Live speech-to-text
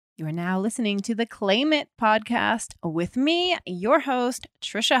You are now listening to the Claim It podcast with me, your host,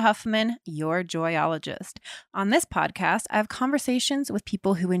 Trisha Huffman, your joyologist. On this podcast, I have conversations with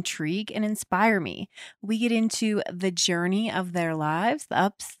people who intrigue and inspire me. We get into the journey of their lives, the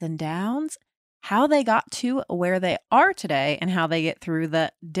ups and downs, how they got to where they are today, and how they get through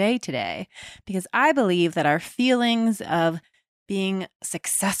the day to day. Because I believe that our feelings of being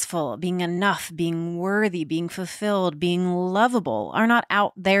successful, being enough, being worthy, being fulfilled, being lovable are not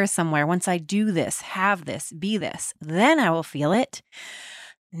out there somewhere. Once I do this, have this, be this, then I will feel it.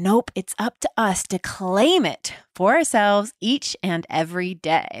 Nope, it's up to us to claim it for ourselves each and every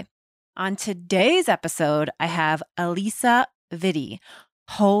day. On today's episode, I have Alisa Vitti.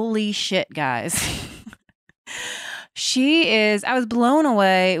 Holy shit, guys. I was blown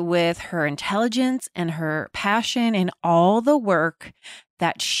away with her intelligence and her passion and all the work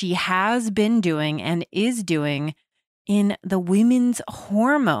that she has been doing and is doing in the women's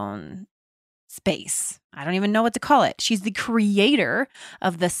hormone space. I don't even know what to call it. She's the creator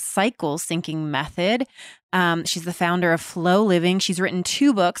of the cycle syncing method. She's the founder of Flow Living. She's written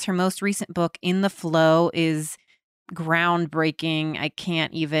 2 books. Her most recent book, In the Flow, is groundbreaking. I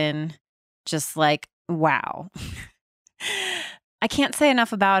can't even wow. I can't say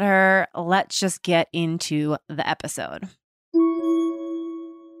enough about her. Let's just get into the episode.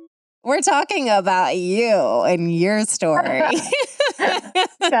 We're talking about you and your story.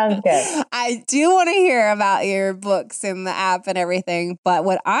 Sounds good. I do want to hear about your books and the app and everything, but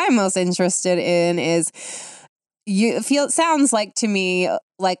what I'm most interested in is it sounds like to me a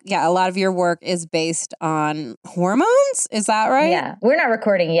lot of your work is based on hormones. Is that right? Yeah. We're not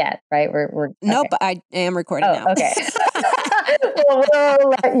recording yet, right? We're Nope, I am recording now. Okay. Well,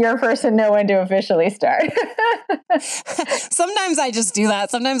 we'll let your person know when to officially start. Sometimes I just do that.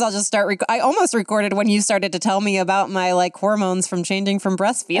 Sometimes I'll just start. I almost recorded when you started to tell me about my hormones from changing from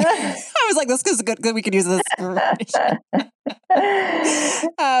breastfeeding. I was like, this is good. We could use this.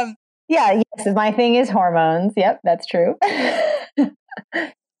 Yeah, yes, my thing is hormones. Yep, that's true.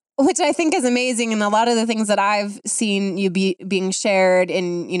 Which I think is amazing. And a lot of the things that I've seen you being shared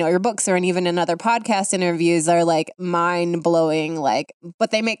in, your books or even in other podcast interviews are mind blowing,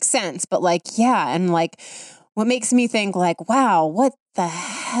 but they make sense. But and what makes me think wow, what the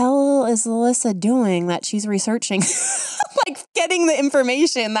hell is Alisa doing that she's researching? Getting the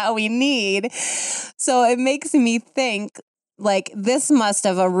information that we need. So it makes me think this must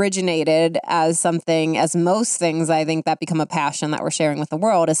have originated as something, as most things I think that become a passion that we're sharing with the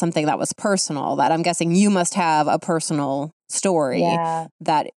world is something that was personal, that I'm guessing you must have a personal story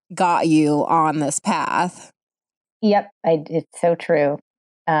that got you on this path. Yep, it's so true.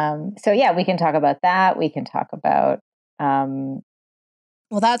 We can talk about that. We can talk about... Well,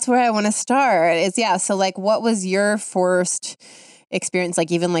 that's where I want to start is, so what was your first experience,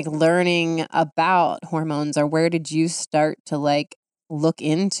 even learning about hormones, or where did you start to look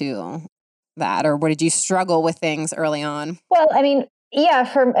into that, or where did you struggle with things early on? Well, I mean,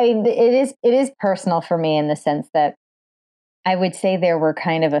 it is personal for me in the sense that I would say there were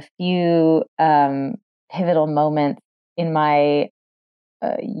kind of a few pivotal moments in my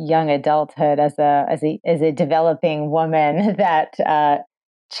young adulthood as a developing woman that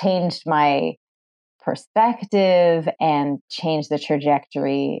changed my perspective and change the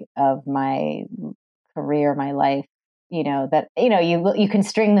trajectory of my career, my life. You can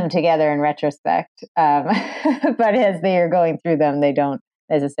string them together in retrospect, but as they are going through them, they don't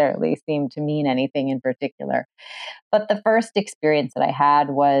necessarily seem to mean anything in particular. But the first experience that I had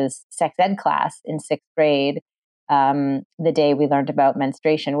was sex ed class in 6th grade, the day we learned about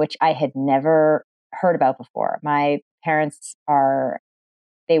menstruation, which I had never heard about before. My parents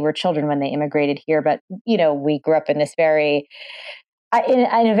they were children when they immigrated here, but we grew up in this in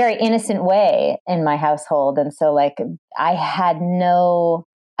a very innocent way in my household, and so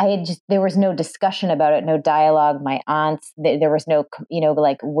there was no discussion about it, no dialogue. My aunts, there was no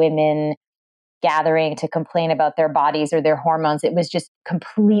women gathering to complain about their bodies or their hormones. It was just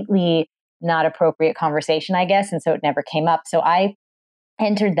completely not appropriate conversation, I guess, and so it never came up. So I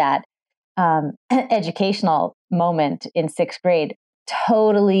entered that educational moment in 6th grade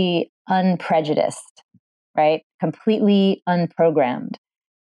totally unprejudiced, right? Completely unprogrammed.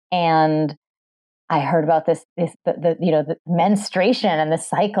 And I heard about the menstruation and the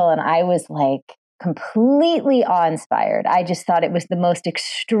cycle, and I was completely awe-inspired. I just thought it was the most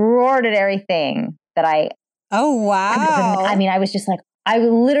extraordinary thing that Oh, wow. I was just I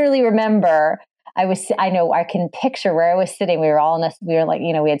literally remember I can picture where I was sitting. We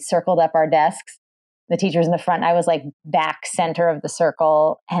had circled up our desks. The teacher was in the front. I was back center of the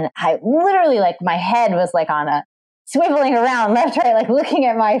circle. And I literally my head was on a swiveling around left, right, like looking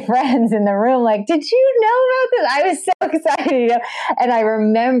at my friends in the room, like, did you know about this? I was so excited, you know? And I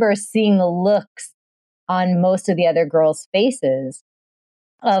remember seeing the looks on most of the other girls' faces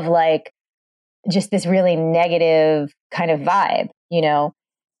of like just this really negative kind of vibe, you know?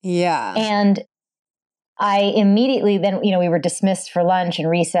 Yeah. And I immediately then, you know, we were dismissed for lunch and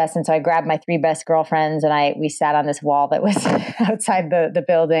recess. And so I grabbed my three best girlfriends and we sat on this wall that was outside the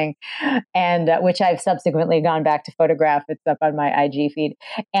building and which I've subsequently gone back to photograph. It's up on my IG feed.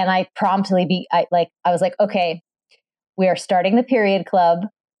 And I promptly I was like, okay, we are starting the period club.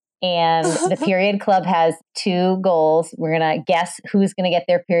 And the period club has two goals. We're going to guess who's going to get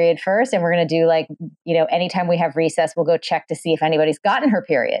their period first. And we're going to do like, you know, anytime we have recess, we'll go check to see if anybody's gotten her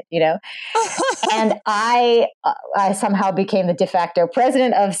period, you know? And I somehow became the de facto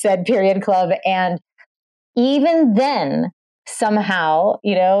president of said period club. And even then, somehow,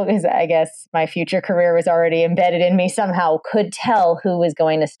 you know, because I guess my future career was already embedded in me, somehow could tell who was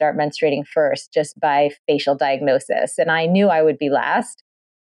going to start menstruating first just by facial diagnosis. And I knew I would be last.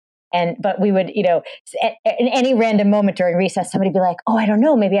 But we would, you know, in any random moment during recess, somebody would be like, "Oh, I don't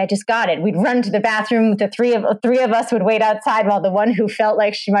know, maybe I just got it." We'd run to the bathroom. The three of us would wait outside while the one who felt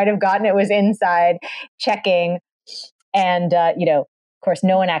like she might have gotten it was inside checking. And you know, of course,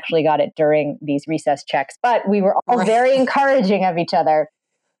 no one actually got it during these recess checks, but we were all very encouraging of each other.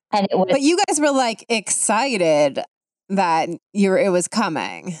 And it was. But you guys were like excited that it was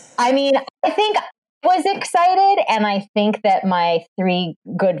coming. I mean, I think was excited. And I think that my three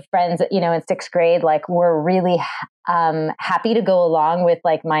good friends, you know, in sixth grade, like were really happy to go along with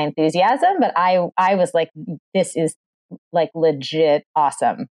like my enthusiasm. But I was like, this is like legit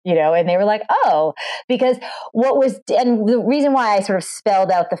awesome, you know? And they were like, oh, because and the reason why I sort of spelled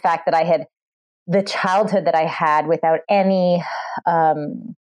out the fact that I had the childhood that I had without any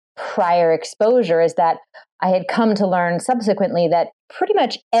prior exposure is that I had come to learn subsequently that pretty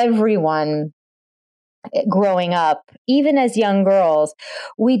much everyone growing up, even as young girls,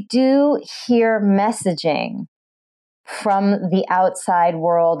 we do hear messaging from the outside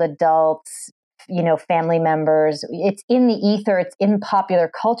world, adults, you know, family members. It's in the ether, it's in popular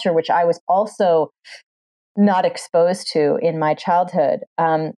culture, which I was also not exposed to in my childhood,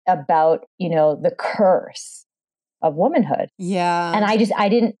 about, you know, the curse of womanhood. Yeah. And I just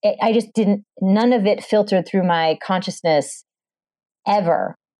didn't, none of it filtered through my consciousness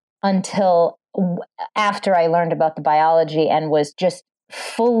ever until after I learned about the biology and was just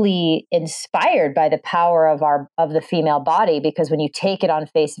fully inspired by the power of the female body. Because when you take it on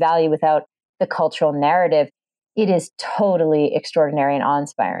face value without the cultural narrative, it is totally extraordinary and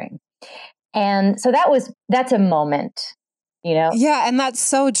awe-inspiring. And so that's a moment, you know? Yeah. And that's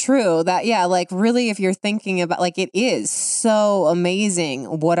so true that, yeah, like really, if you're thinking about like, it is so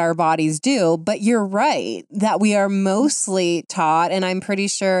amazing what our bodies do, but you're right that we are mostly taught. And I'm pretty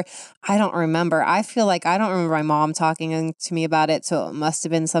sure, I don't remember. I feel like I don't remember my mom talking to me about it. So it must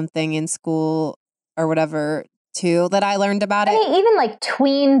have been something in school or whatever too that I learned about it. I mean, even like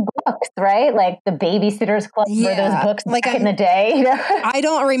tween books, right? Like the Babysitter's Club were those books like back in the day. You know? I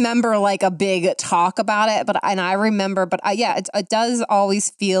don't remember like a big talk about it, I remember, yeah, it does always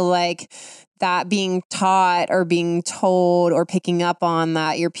feel like that being taught or being told or picking up on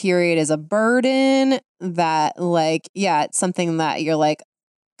that your period is a burden, that like, yeah, it's something that you're like,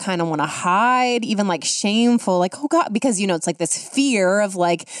 kind of want to hide, even like shameful, like, oh God, because, you know, it's like this fear of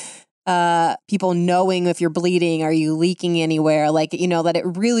like, people knowing if you're bleeding, are you leaking anywhere? Like, you know, that it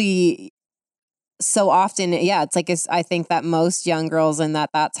really so often, yeah, it's like, I think that most young girls and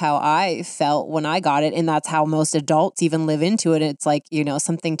that's how I felt when I got it. And that's how most adults even live into it. It's like, you know,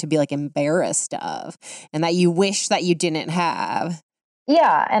 something to be like embarrassed of and that you wish that you didn't have.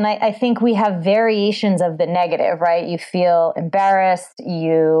 Yeah. And I think we have variations of the negative, right? You feel embarrassed,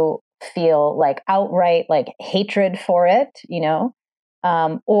 you feel like outright like hatred for it, you know?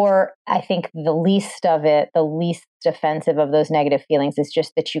 Or I think the least offensive of those negative feelings is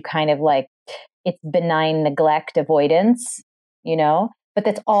just that you kind of like, it's benign neglect, avoidance, you know, but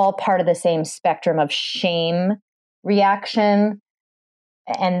that's all part of the same spectrum of shame reaction.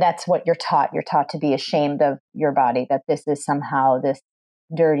 And that's what you're taught. You're taught to be ashamed of your body, that this is somehow this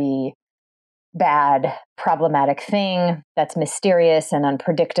dirty, bad, problematic thing that's mysterious and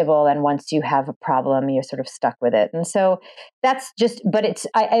unpredictable. And once you have a problem, you're sort of stuck with it. And so that's just, but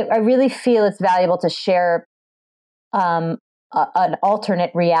I really feel it's valuable to share an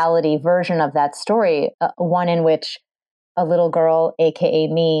alternate reality version of that story, one in which a little girl, AKA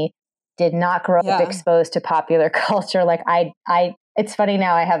me, did not grow up exposed to popular culture. Like it's funny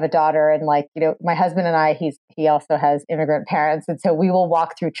now, I have a daughter and like, you know, my husband and I, he also has immigrant parents. And so we will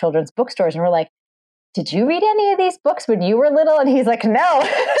walk through children's bookstores and we're like, did you read any of these books when you were little? And he's like, no.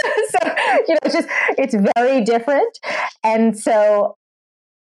 So, it's very different. And so,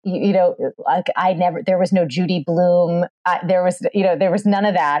 like there was no Judy Blume. There was none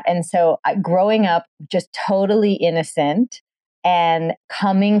of that. And so growing up just totally innocent and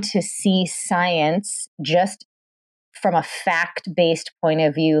coming to see science just from a fact-based point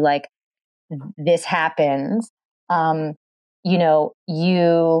of view, like this happens,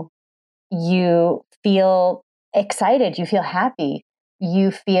 you feel excited, you feel happy,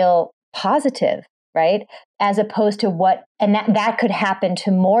 you feel positive, right? As opposed to that could happen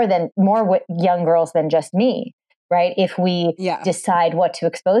to more young girls than just me, right? If we decide what to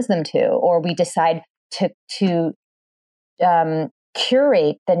expose them to, or we decide to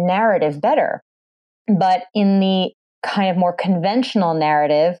curate the narrative better. But in the kind of more conventional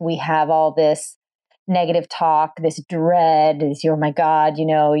narrative, we have all this negative talk, this dread, oh my God,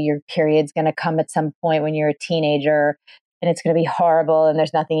 your period's going to come at some point when you're a teenager and it's going to be horrible and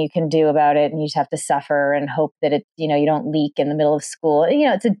there's nothing you can do about it. And you just have to suffer and hope that you don't leak in the middle of school.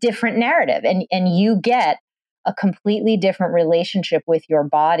 It's a different narrative, and you get a completely different relationship with your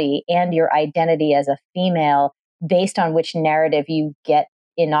body and your identity as a female based on which narrative you get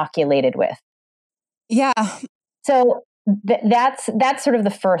inoculated with. Yeah. So that's sort of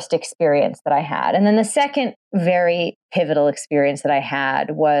the first experience that I had. And then the second very pivotal experience that I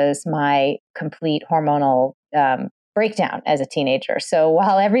had was my complete hormonal breakdown as a teenager. So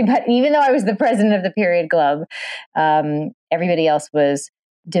while even though I was the president of the Period Club, everybody else was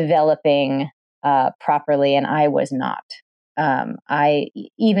developing properly, and I was not. I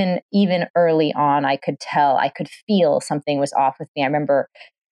even early on, I could feel something was off with me. I remember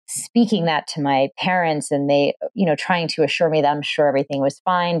speaking that to my parents, and they, trying to assure me that I'm sure everything was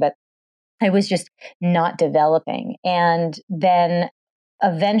fine, but I was just not developing. And then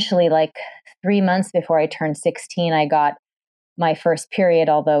eventually, like 3 months before I turned 16, I got my first period,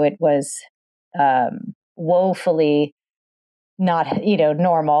 although it was woefully not,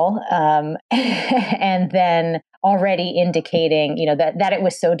 normal. And then already indicating, that it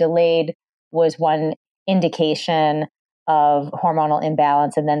was so delayed was one indication of hormonal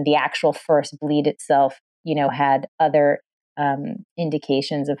imbalance. And then the actual first bleed itself, had other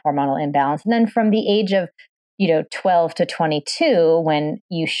indications of hormonal imbalance. And then from the age of, 12 to 22, when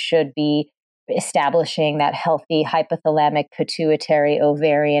you should be establishing that healthy hypothalamic pituitary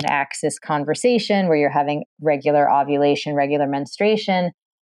ovarian axis conversation where you're having regular ovulation, regular menstruation.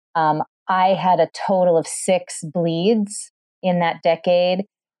 I had a total of 6 bleeds in that decade.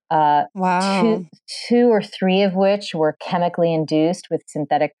 Wow. Two or three of which were chemically induced with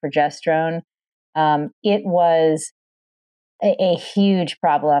synthetic progesterone. It was a huge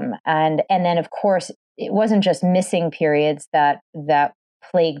problem. And then, of course, it wasn't just missing periods that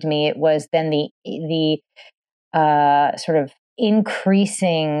plagued me. It was then the sort of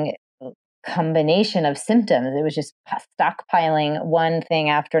increasing combination of symptoms. It was just stockpiling one thing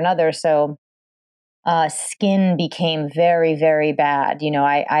after another. So skin became very, very bad.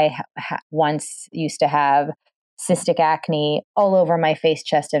 I once used to have cystic acne all over my face,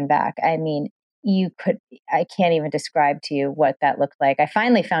 chest, and back. I mean, I can't even describe to you what that looked like. I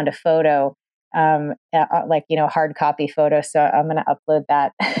finally found a photo, hard copy photo. So I'm going to upload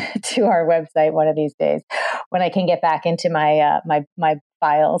that to our website one of these days when I can get back into my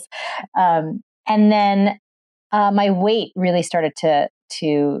files. And then my weight really started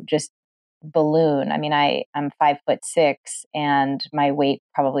to just balloon. I mean, I'm 5'6", and my weight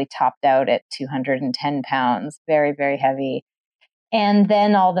probably topped out at 210 pounds, very, very heavy. And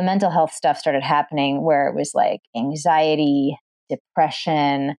then all the mental health stuff started happening, where it was like anxiety,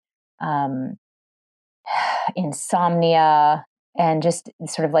 depression, insomnia, and just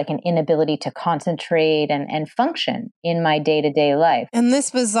sort of like an inability to concentrate and function in my day-to-day life. And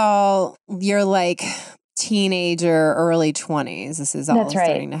this was all your like teenager, early 20s. This is all That's right.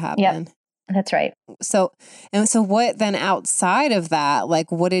 starting to happen. Yep. That's right. So what then outside of that,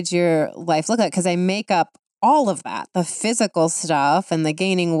 like what did your life look like? Because I make up all of that, the physical stuff and the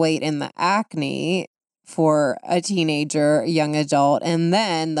gaining weight and the acne for a teenager, young adult, and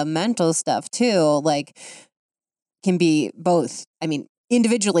then the mental stuff too, like can be both. I mean,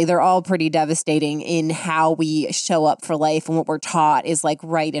 individually, they're all pretty devastating in how we show up for life and what we're taught is like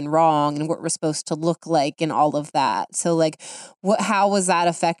right and wrong and what we're supposed to look like and all of that. So like how was that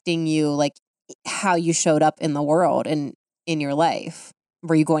affecting you? Like how you showed up in the world and in your life?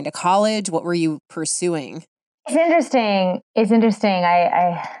 Were you going to college? What were you pursuing? It's interesting.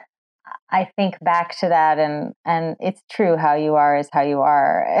 I think back to that, and it's true. How you are is how you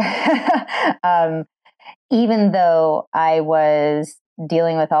are. Even though I was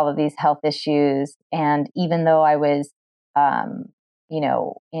dealing with all of these health issues. And even though I was,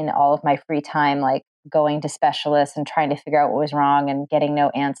 in all of my free time, like going to specialists and trying to figure out what was wrong and getting no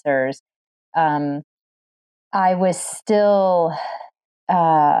answers, I was still,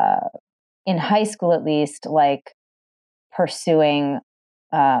 in high school at least, like pursuing,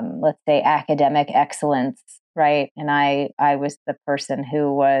 let's say, academic excellence, right? And I was the person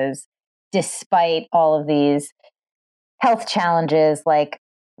who was, despite all of these health challenges, like,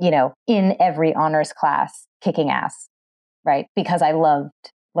 in every honors class, kicking ass, right? Because I loved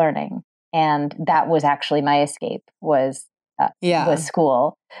learning. And that was actually my escape, was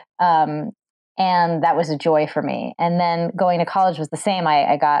school. And that was a joy for me. And then going to college was the same.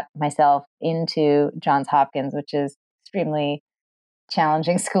 I got myself into Johns Hopkins, which is extremely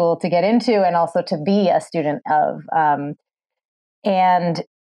challenging school to get into and also to be a student of. And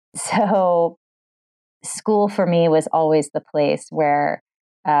so school for me was always the place where,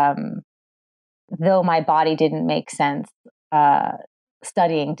 though my body didn't make sense,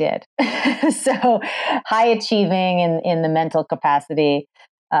 studying did. So high achieving in the mental capacity,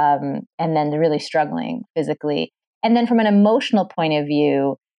 and then really struggling physically. And then from an emotional point of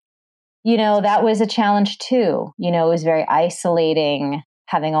view, that was a challenge too. It was very isolating,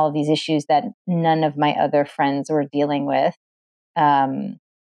 having all of these issues that none of my other friends were dealing with.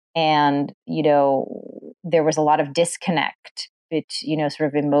 And, there was a lot of disconnect, sort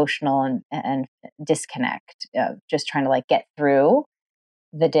of emotional and disconnect, just trying to like get through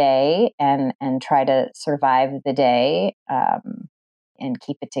the day and try to survive the day, and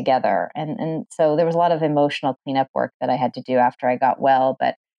keep it together. And so there was a lot of emotional cleanup work that I had to do after I got well,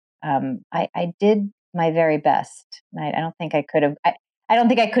 but I did my very best. I don't think I could have. I don't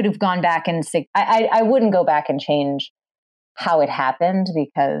think I could have gone back and I wouldn't go back and change how it happened,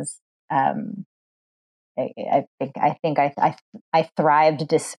 because I think I thrived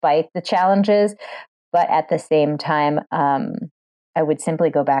despite the challenges, but at the same time, I would simply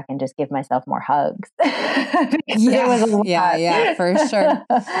go back and just give myself more hugs. Yeah, for sure.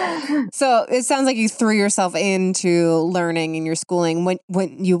 So it sounds like you threw yourself into learning in your schooling.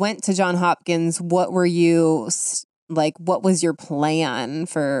 When you went to Johns Hopkins, what were you like? What was your plan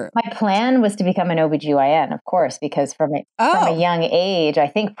for? My plan was to become an OBGYN, of course, because from a young age, I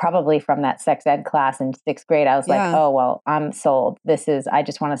think probably from that sex ed class in 6th grade, I was like, oh, well, I'm sold. I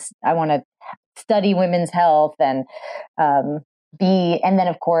want to study women's health and, and then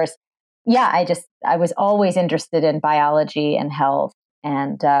of course, I was always interested in biology and health,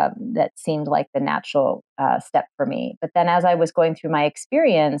 and that seemed like the natural step for me. But then as I was going through my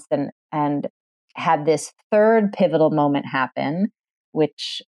experience and had this third pivotal moment happen,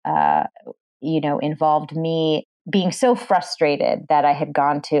 which, involved me being so frustrated that I had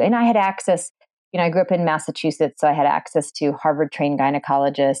gone to, and I had access, I grew up in Massachusetts, so I had access to Harvard-trained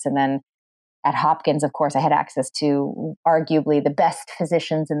gynecologists, and then at Hopkins, of course, I had access to arguably the best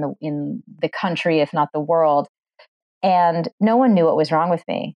physicians in the country, if not the world. And no one knew what was wrong with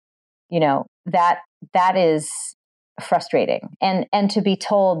me. That is frustrating. And to be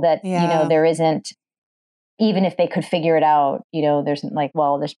told that, there isn't, even if they could figure it out, there's like,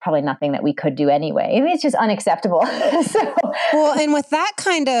 well, there's probably nothing that we could do anyway. I mean, it's just unacceptable. Well, and with that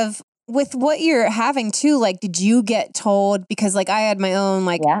kind of, with what you're having too, like, did you get told, because like I had my own,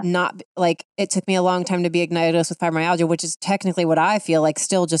 like, not like, it took me a long time to be diagnosed with fibromyalgia, which is technically what I feel like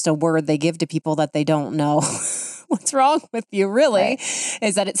still just a word they give to people that they don't know what's wrong with you, really, right.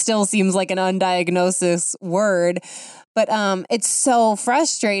 Is that it still seems like an undiagnosis word. But it's so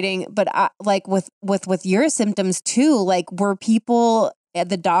frustrating. But like with your symptoms too, like were people at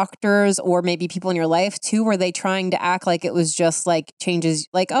the doctors or maybe people in your life too, were they trying to act like it was just like changes,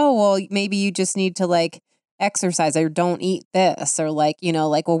 like, oh, well, maybe you just need to like exercise or don't eat this, or like,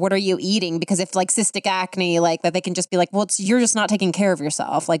 like, well, what are you eating? Because if like cystic acne, like that, they can just be like, well, you're just not taking care of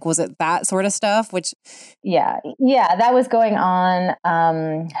yourself. Like, was it that sort of stuff? Which, yeah, that was going on.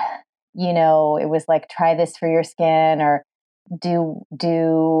 It was like, try this for your skin, or do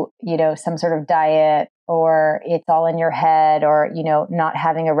some sort of diet, or it's all in your head, or not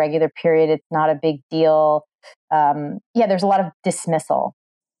having a regular period, it's not a big deal. There's a lot of dismissal,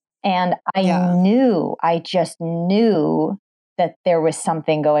 and I just knew that there was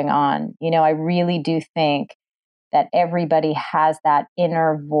something going on. I really do think that everybody has that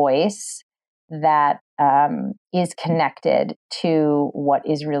inner voice that is connected to what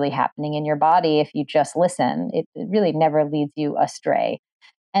is really happening in your body. If you just listen, it really never leads you astray.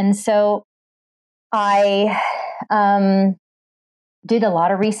 And so I did a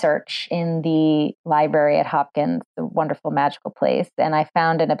lot of research in the library at Hopkins, the wonderful magical place. And I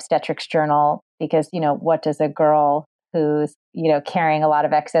found an obstetrics journal because, what does a girl who's, carrying a lot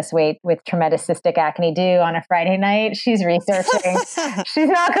of excess weight with tremendous cystic acne do on a Friday night. She's researching. She's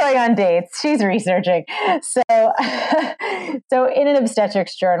not going on dates. She's researching. So, so in an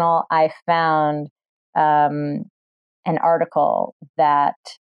obstetrics journal, I found an article that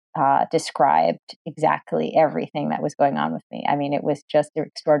described exactly everything that was going on with me. I mean, it was just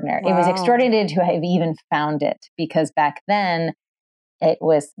extraordinary. Wow. It was extraordinary to have even found it, because back then it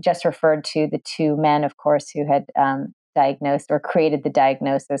was just referred to the two men, of course, who had diagnosed or created the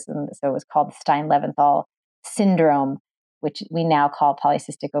diagnosis. And so it was called the Stein-Leventhal syndrome, which we now call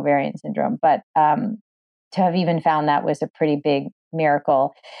polycystic ovarian syndrome. But to have even found that was a pretty big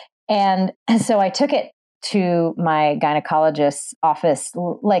miracle. And so I took it to my gynecologist's office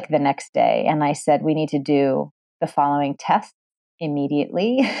like the next day. And I said, we need to do the following tests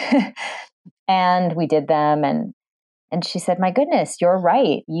immediately. And we did them. And she said, my goodness, you're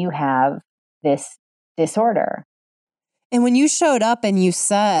right. You have this disorder. And when you showed up and you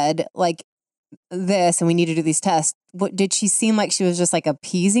said like this, and we need to do these tests, what did she seem like? She was just like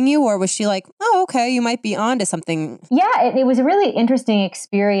appeasing you, or was she like, oh, okay, you might be onto something? Yeah, it was a really interesting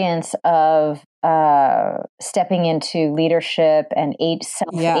experience of stepping into leadership and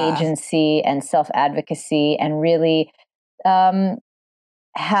self-agency and self-advocacy, and really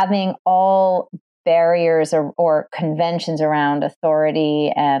having all barriers or conventions around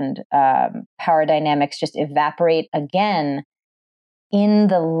authority and power dynamics just evaporate again in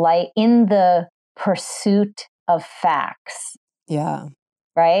the pursuit of facts. Yeah.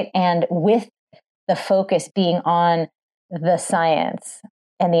 Right. And with the focus being on the science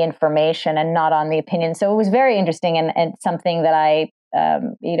and the information and not on the opinion. So it was very interesting, and something that I,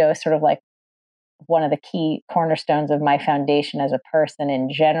 sort of like one of the key cornerstones of my foundation as a person in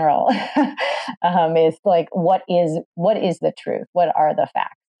general is like, what is the truth? What are the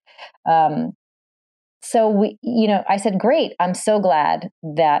facts? So I said, great. I'm so glad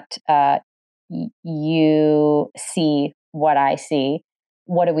that you see what I see.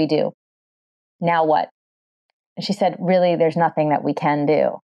 What do we do? Now what? And she said, really, there's nothing that we can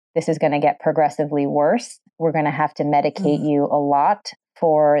do. This is going to get progressively worse. We're going to have to medicate you a lot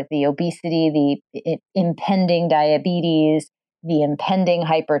for the obesity, the impending diabetes, the impending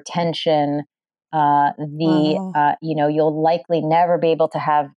hypertension, you'll likely never be able to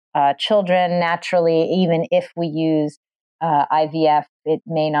have children naturally. Even if we use IVF, it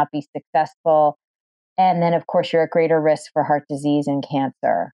may not be successful. And then, of course, you're at greater risk for heart disease and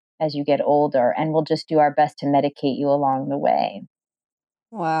cancer as you get older. And we'll just do our best to medicate you along the way.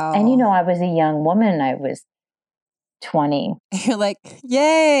 Wow. And, I was a young woman. I was 20. You're like,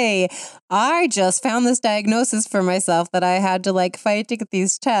 yay, I just found this diagnosis for myself that I had to like fight to get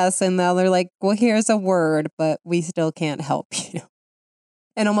these tests. And now they're like, well, here's a word, but we still can't help you.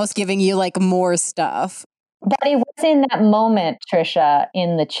 And almost giving you like more stuff. But it was in that moment, Trisha,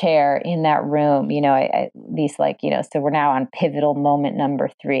 in the chair, in that room, so we're now on pivotal moment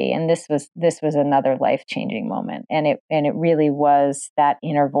number 3. And this was another life-changing moment. And it really was that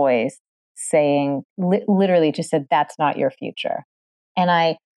inner voice saying, literally just said, that's not your future. And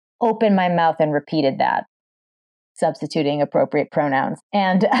I opened my mouth and repeated that, substituting appropriate pronouns.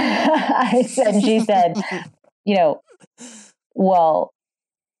 And she said, well,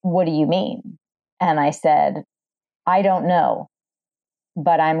 what do you mean? And I said, I don't know,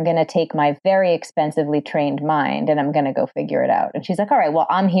 but I'm going to take my very expensively trained mind and I'm going to go figure it out. And she's like, all right, well,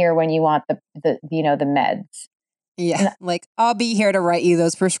 I'm here when you want the meds. Yeah. Like, I'll be here to write you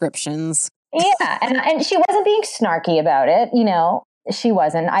those prescriptions. Yeah. And she wasn't being snarky about it. She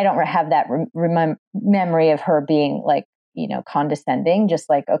wasn't. I don't have that memory of her being like, condescending, just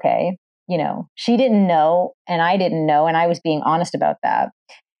like, okay, she didn't know and I didn't know. And I was being honest about that.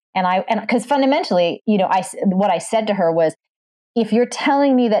 And because fundamentally, what I said to her was, if you're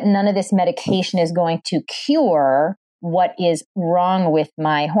telling me that none of this medication is going to cure what is wrong with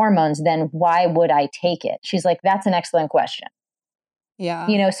my hormones, then why would I take it? She's like, that's an excellent question.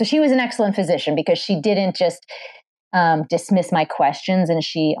 Yeah. So she was an excellent physician because she didn't just dismiss my questions, and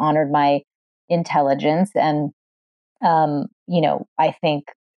she honored my intelligence. And, I think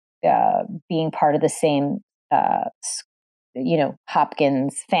being part of the same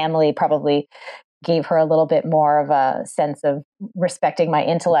Hopkins family probably gave her a little bit more of a sense of respecting my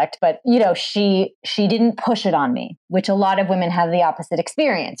intellect. But, she didn't push it on me, which a lot of women have the opposite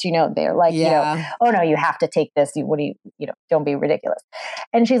experience. They're like, oh no, you have to take this. What do you, don't be ridiculous.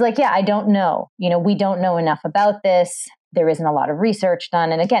 And she's like, yeah, I don't know. We don't know enough about this. There isn't a lot of research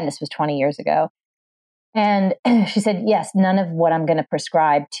done. And again, this was 20 years ago. And she said, yes, none of what I'm going to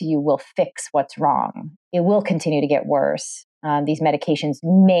prescribe to you will fix what's wrong. It will continue to get worse. these medications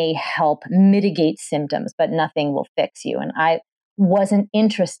may help mitigate symptoms, but nothing will fix you. And I wasn't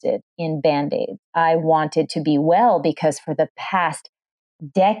interested in Band-Aids. I wanted to be well because for the past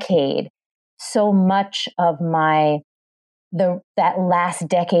decade, so much of that last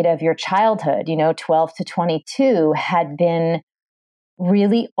decade of your childhood, 12 to 22, had been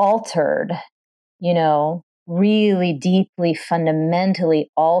really altered, really deeply, fundamentally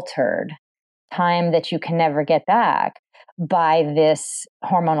altered, time that you can never get back by this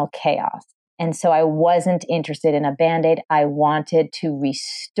hormonal chaos. And so I wasn't interested in a Band-Aid. I wanted to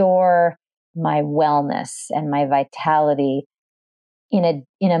restore my wellness and my vitality in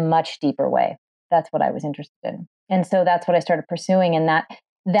a much deeper way. That's what I was interested in. And so that's what I started pursuing. And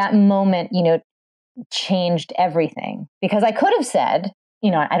that moment, changed everything, because I could have said,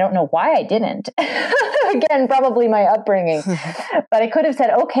 I don't know why I didn't. Again, probably my upbringing. But I could have said,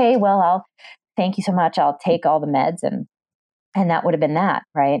 okay, well, thank you so much. I'll take all the meds, and that would have been that,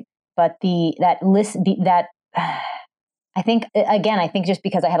 right? But I think just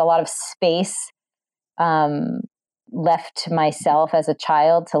because I had a lot of space left to myself as a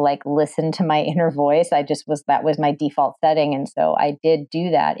child to listen to my inner voice, that was my default setting. And so I did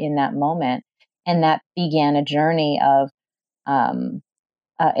do that in that moment. And that began a journey of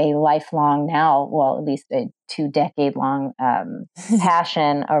a lifelong now, well, at least a 2-decade long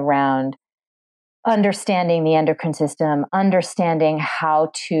passion around understanding the endocrine system, understanding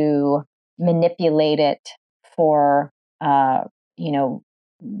how to manipulate it for,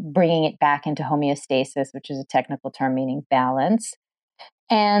 bringing it back into homeostasis, which is a technical term meaning balance.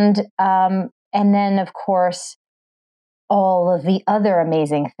 And then, of course, all of the other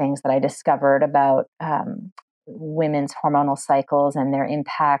amazing things that I discovered about women's hormonal cycles and their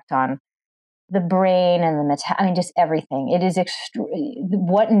impact on the brain and just everything. It is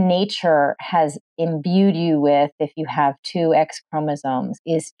what nature has imbued you with if you have 2 X chromosomes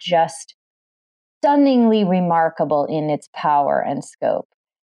is just stunningly remarkable in its power and scope.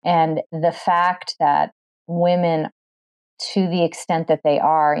 And the fact that women, to the extent that they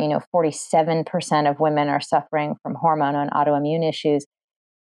are, 47% of women are suffering from hormone and autoimmune issues,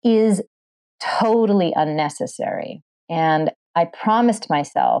 is totally unnecessary. And I promised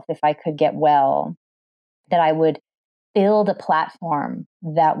myself, if I could get well, that I would build a platform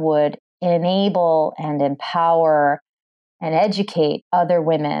that would enable and empower and educate other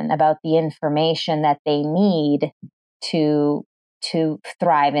women about the information that they need to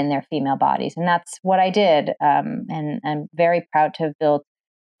thrive in their female bodies. And that's what I did. And I'm very proud to have built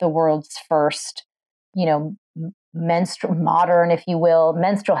the world's first, modern, if you will,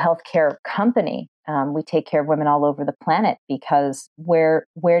 menstrual health care company. We take care of women all over the planet, because where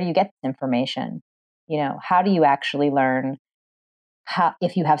do you get this information? How do you actually learn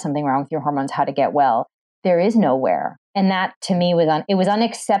if you have something wrong with your hormones, how to get well? There is nowhere. And that to me it was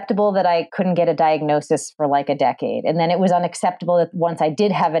unacceptable that I couldn't get a diagnosis for a decade. And then it was unacceptable that once I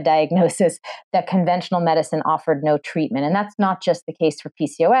did have a diagnosis, that conventional medicine offered no treatment. And that's not just the case for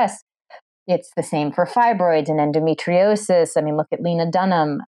PCOS. It's the same for fibroids and endometriosis. I mean, look at Lena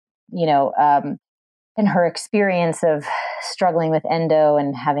Dunham, and her experience of struggling with endo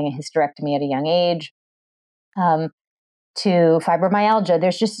and having a hysterectomy at a young age. To fibromyalgia,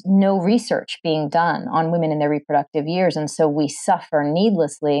 there's just no research being done on women in their reproductive years. And so we suffer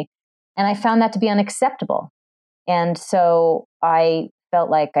needlessly. And I found that to be unacceptable. And so I felt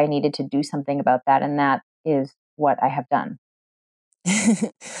like I needed to do something about that. And that is what I have done.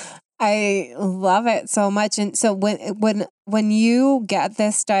 I love it so much. And so when you get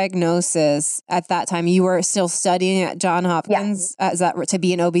this diagnosis at that time, you were still studying at Johns Hopkins, is that to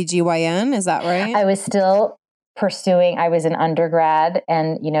be an OBGYN? Is that right? I was still pursuing. I was an undergrad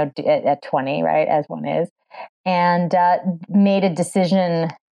and, at 20, right, as one is, and made a decision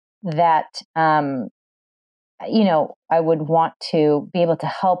that, I would want to be able to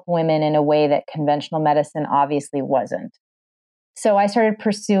help women in a way that conventional medicine obviously wasn't. So I started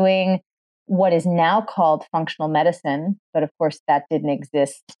pursuing what is now called functional medicine, but of course that didn't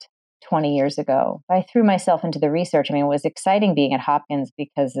exist 20 years ago. I threw myself into the research. I mean, it was exciting being at Hopkins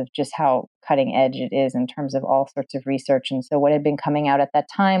because of just how cutting edge it is in terms of all sorts of research. And so what had been coming out at that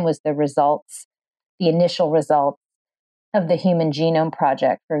time was the initial results of the Human Genome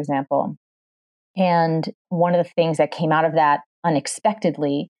Project, for example. And one of the things that came out of that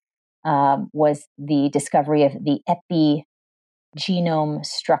unexpectedly was the discovery of the epigenome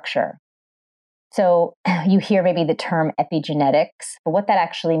structure. So you hear maybe the term epigenetics, but what that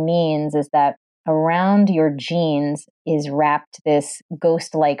actually means is that around your genes is wrapped this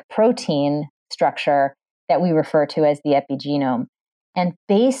ghost-like protein structure that we refer to as the epigenome. And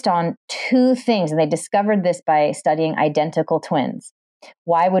based on two things, and they discovered this by studying identical twins.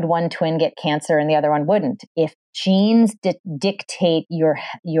 Why would one twin get cancer and the other one wouldn't? If genes dictate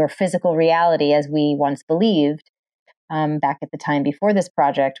your physical reality, as we once believed, back at the time before this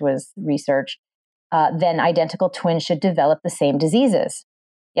project was researched, then identical twins should develop the same diseases.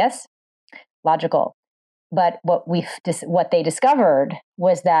 Yes? Logical. But what they discovered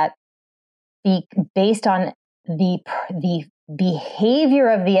was that based on the behavior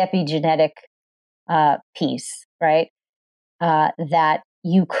of the epigenetic piece, right, that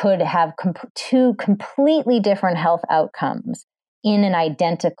you could have two completely different health outcomes in an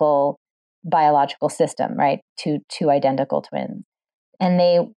identical biological system, right? Two identical twins. And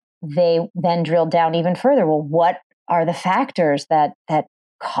they then drilled down even further. Well, what are the factors that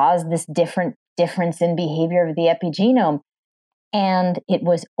cause this difference in behavior of the epigenome? And it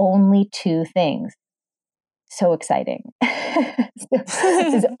was only two things. So exciting.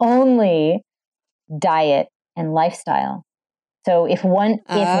 It was only diet and lifestyle. So if one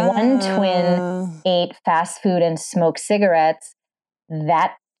twin ate fast food and smoked cigarettes,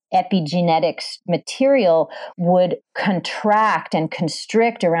 that epigenetics material would contract and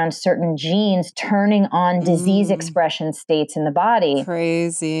constrict around certain genes, turning on disease expression states in the body.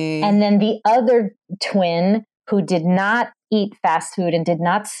 Crazy. And then the other twin who did not eat fast food and did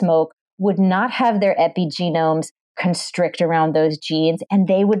not smoke would not have their epigenomes constrict around those genes, and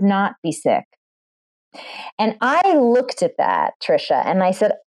they would not be sick. And I looked at that, Trisha, and I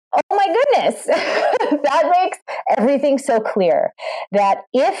said, oh my goodness, that makes everything so clear. That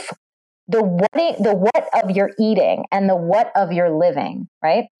if the what of your eating and the what of your living,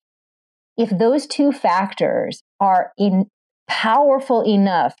 right? If those two factors are powerful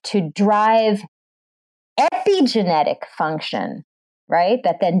enough to drive epigenetic function, right,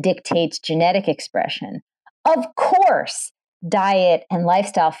 that then dictates genetic expression, of course, diet and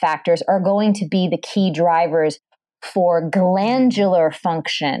lifestyle factors are going to be the key drivers for glandular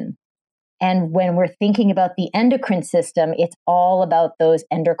function. And when we're thinking about the endocrine system, it's all about those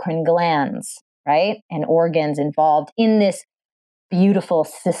endocrine glands, right? And organs involved in this beautiful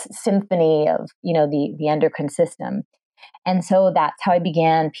symphony of, the endocrine system. And so that's how I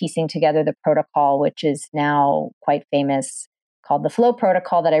began piecing together the protocol, which is now quite famous, called the Flow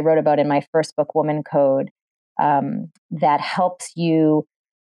Protocol, that I wrote about in my first book, Woman Code, that helps you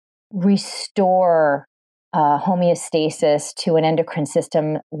restore homeostasis to an endocrine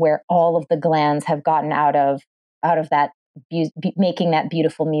system where all of the glands have gotten out of that, making that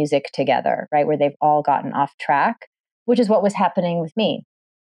beautiful music together, right? Where they've all gotten off track, which is what was happening with me.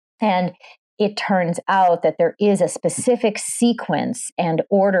 And it turns out that there is a specific sequence and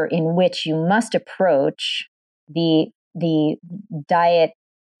order in which you must approach the diet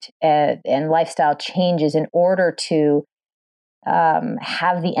and lifestyle changes in order to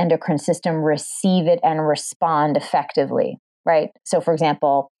have the endocrine system receive it and respond effectively, right? So, for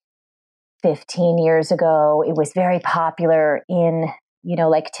example, 15 years ago, it was very popular in,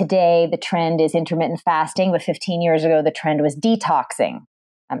 like today, the trend is intermittent fasting, but 15 years ago, the trend was detoxing.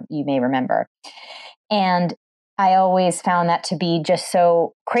 You may remember. And I always found that to be just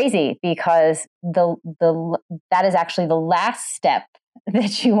so crazy because that is actually the last step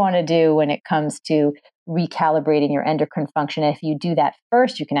that you want to do when it comes to recalibrating your endocrine function. If you do that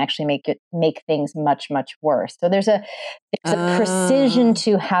first, you can actually make things much, much worse. So there's a precision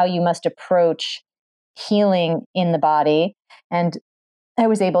to how you must approach healing in the body. And I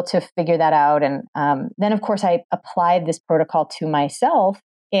was able to figure that out. And then, of course, I applied this protocol to myself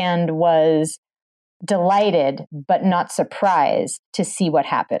and was delighted, but not surprised to see what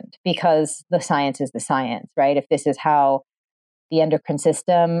happened, because the science is the science, right? If this is how the endocrine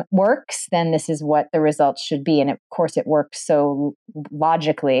system works, then this is what the results should be. And of course, it works so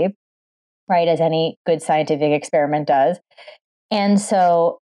logically, right? As any good scientific experiment does. And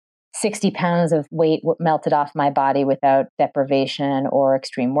so 60 pounds of weight melted off my body without deprivation or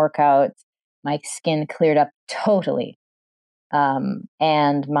extreme workouts. My skin cleared up totally.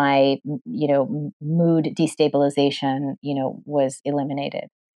 And my, mood destabilization, was eliminated.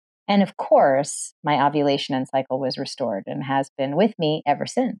 And of course, my ovulation and cycle was restored and has been with me ever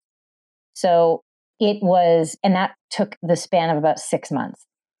since. So it was, and that took the span of about 6 months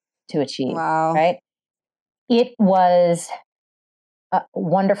to achieve. Wow. Right? It was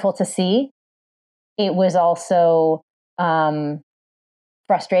wonderful to see. It was also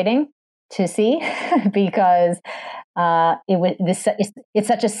frustrating to see because it's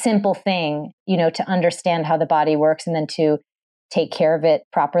such a simple thing, to understand how the body works and then to take care of it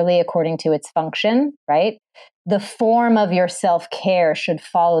properly according to its function, right? The form of your self-care should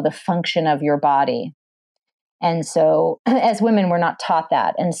follow the function of your body. And so as women, we're not taught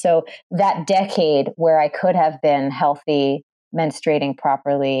that. And so that decade where I could have been healthy, menstruating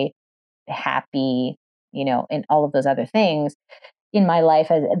properly, happy, and all of those other things in my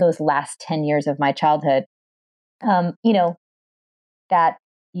life, as those last 10 years of my childhood, that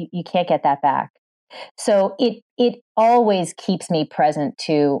you can't get that back. So it always keeps me present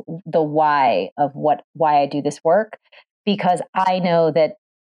to the why I do this work, because I know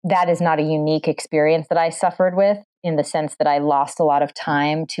that is not a unique experience that I suffered with, in the sense that I lost a lot of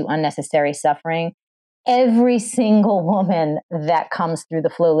time to unnecessary suffering. Every single woman that comes through the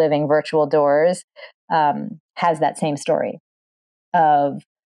Flow Living virtual doors has that same story of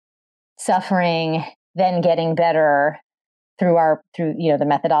suffering, then getting better through the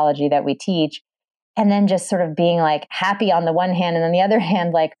methodology that we teach, and then just sort of being like happy on the one hand, and on the other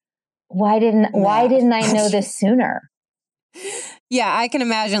hand, like, why didn't I know this sooner? Yeah, I can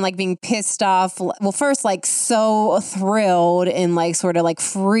imagine like being pissed off. Well, first, like so thrilled and like sort of like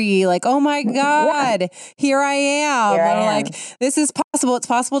free, like, oh my God, here I am. Like, this is possible. It's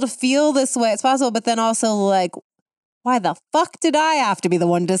possible to feel this way. It's possible. But then also like, why the fuck did I have to be the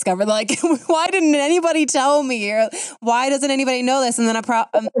one to discover? Like, why didn't anybody tell me? Or why doesn't anybody know this? And then why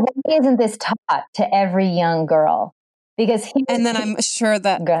isn't this taught to every young girl? And then I'm sure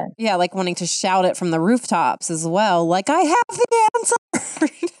that, like wanting to shout it from the rooftops as well. Like, I have the answer.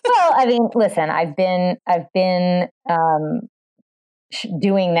 Well, I mean, listen, I've been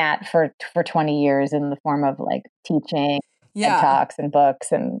doing that for 20 years in the form of like teaching and talks and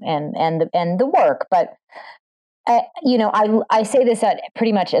books and the work. But I say this at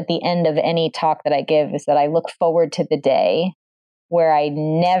pretty much at the end of any talk that I give, is that I look forward to the day where I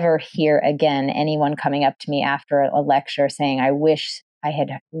never hear again anyone coming up to me after a lecture saying, I wish I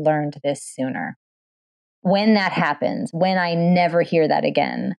had learned this sooner. When that happens, when I never hear that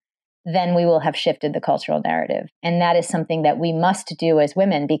again, then we will have shifted the cultural narrative. And that is something that we must do as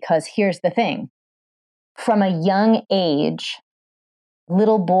women, because here's the thing. From a young age,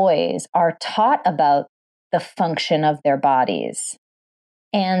 little boys are taught about the function of their bodies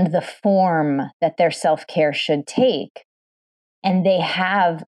and the form that their self-care should take. And they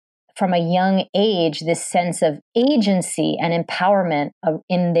have, from a young age, this sense of agency and empowerment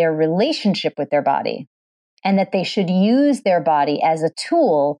in their relationship with their body, and that they should use their body as a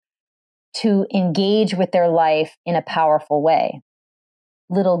tool to engage with their life in a powerful way.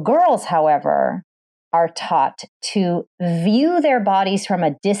 Little girls, however, are taught to view their bodies from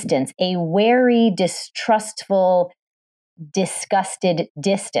a distance, a wary, distrustful, disgusted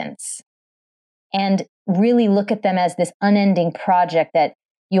distance, and really look at them as this unending project that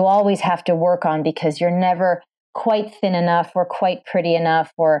you always have to work on because you're never quite thin enough or quite pretty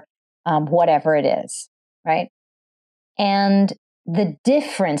enough or whatever it is, right? And the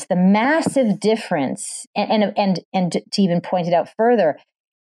difference, the massive difference, and to even point it out further,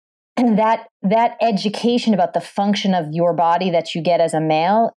 that education about the function of your body that you get as a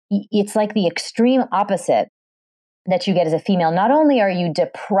male, it's like the extreme opposite that you get as a female. Not only are you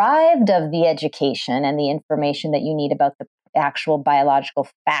deprived of the education and the information that you need about the actual biological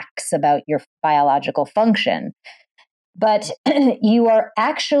facts about your biological function, but you are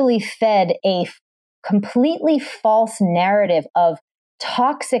actually fed a completely false narrative of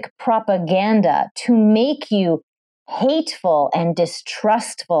toxic propaganda to make you hateful and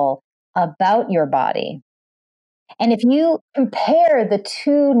distrustful about your body. And if you compare the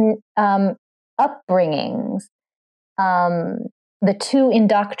two upbringings, the two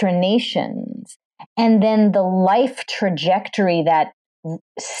indoctrinations, and then the life trajectory that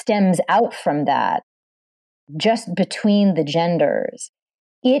stems out from that, just between the genders,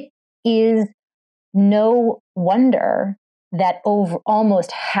 it is no wonder that over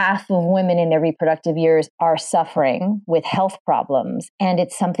almost half of women in their reproductive years are suffering with health problems. And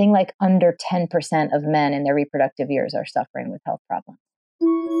it's something like under 10% of men in their reproductive years are suffering with health problems.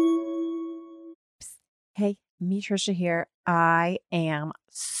 Hey, me, Trisha here. I am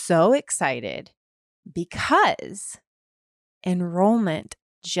so excited because enrollment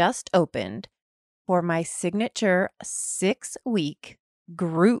just opened for my signature 6-week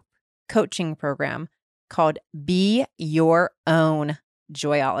group coaching program called Be Your Own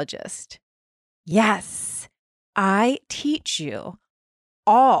Joyologist. Yes, I teach you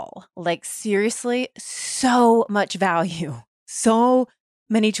all, like seriously, so much value. So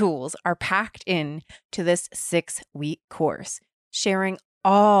many tools are packed in to this 6-week course, sharing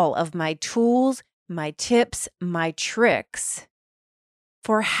all of my tools, my tips, my tricks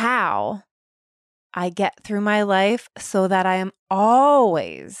for how I get through my life so that I am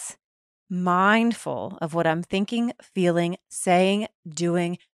always mindful of what I'm thinking, feeling, saying,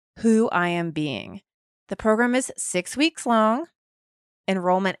 doing, who I am being. The program is 6 weeks long.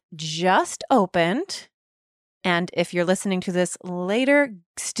 Enrollment just opened. And if you're listening to this later,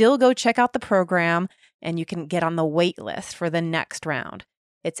 still go check out the program and you can get on the wait list for the next round.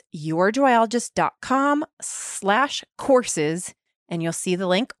 It's yourjoyologist.com/courses and you'll see the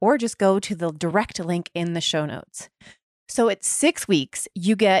link, or just go to the direct link in the show notes. So it's 6 weeks.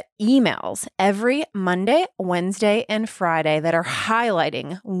 You get emails every Monday, Wednesday, and Friday that are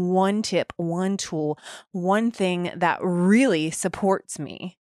highlighting one tip, one tool, one thing that really supports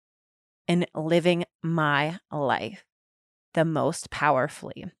me in living my life the most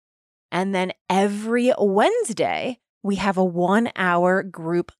powerfully. And then every Wednesday, we have a 1-hour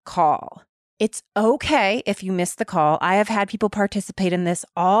group call. It's okay if you miss the call. I have had people participate in this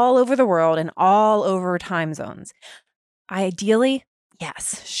all over the world and all over time zones. Ideally,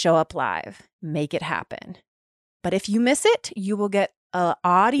 yes, show up live, make it happen. But if you miss it, you will get an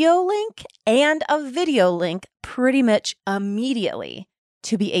audio link and a video link pretty much immediately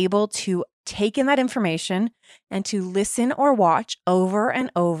to be able to take in that information and to listen or watch over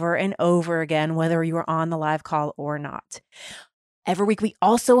and over and over again, whether you are on the live call or not. Every week, we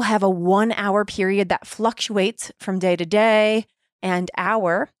also have a 1-hour period that fluctuates from day to day and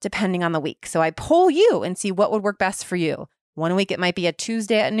hour, depending on the week. So I poll you and see what would work best for you. One week, it might be a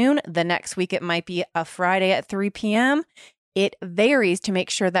Tuesday at noon. The next week, it might be a Friday at 3 p.m. It varies to make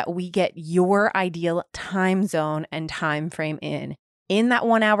sure that we get your ideal time zone and time frame in. In that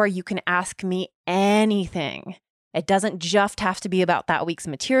 1 hour, you can ask me anything. It doesn't just have to be about that week's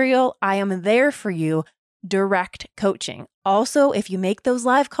material. I am there for you, direct coaching. Also, if you make those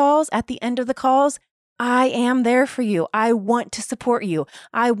live calls, at the end of the calls, I am there for you. I want to support you.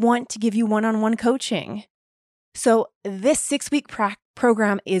 I want to give you one-on-one coaching. So this 6-week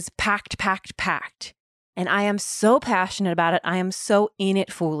program is packed. And I am so passionate about it. I am so in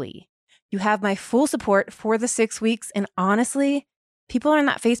it fully. You have my full support for the 6 weeks. And honestly, people are in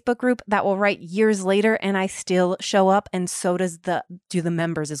that Facebook group that will write years later and I still show up, and so do the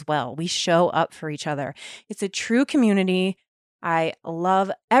members as well. We show up for each other. It's a true community. I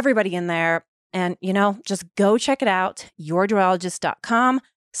love everybody in there. And, just go check it out,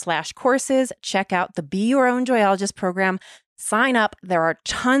 yourjoyologist.com/courses. Check out the Be Your Own Joyologist program. Sign up. There are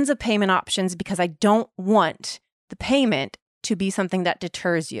tons of payment options because I don't want the payment to be something that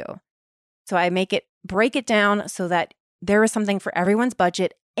deters you. So I break it down so that there is something for everyone's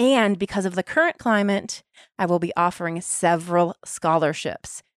budget. And because of the current climate, I will be offering several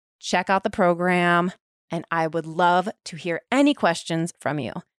scholarships. Check out the program, and I would love to hear any questions from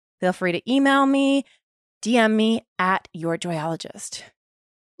you. Feel free to email me, DM me at yourjoyologist.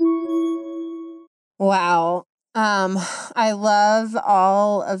 Wow. I love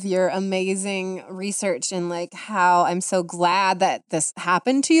all of your amazing research and how I'm so glad that this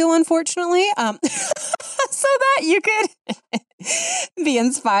happened to you, unfortunately, so that you could be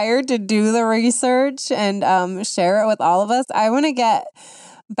inspired to do the research and share it with all of us. I want to get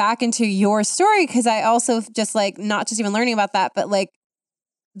back into your story because I also just not just even learning about that, but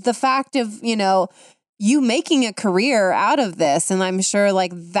the fact of, you making a career out of this. And I'm sure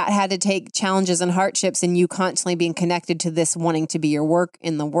that had to take challenges and hardships and you constantly being connected to this wanting to be your work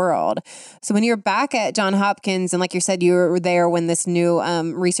in the world. So when you're back at Johns Hopkins and like you said, you were there when this new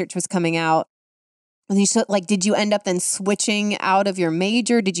research was coming out, and you did you end up then switching out of your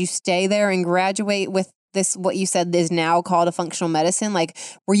major? Did you stay there and graduate with this, what you said is now called a functional medicine?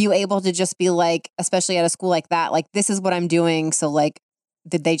 Were you able to just be especially at a school like that, this is what I'm doing. So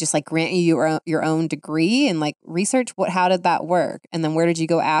did they just grant you your own degree and research? How did that work? And then where did you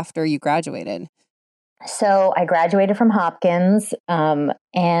go after you graduated? So I graduated from Hopkins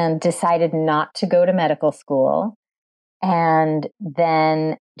and decided not to go to medical school, and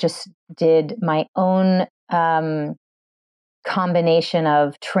then just did my own combination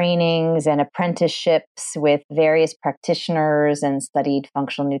of trainings and apprenticeships with various practitioners, and studied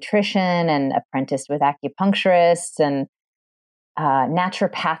functional nutrition and apprenticed with acupuncturists and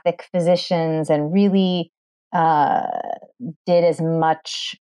naturopathic physicians, and really did as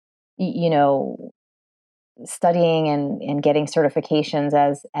much, studying and getting certifications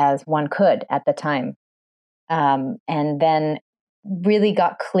as one could at the time. And then really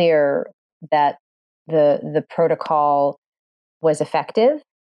got clear that the protocol was effective.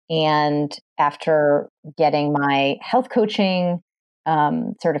 And after getting my health coaching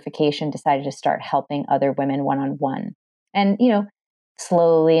certification, decided to start helping other women one-on-one. And,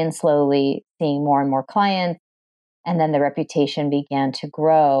 slowly seeing more and more clients. And then the reputation began to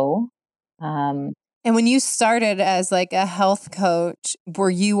grow. And when you started as a health coach, were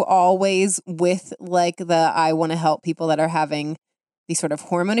you always with I want to help people that are having these sort of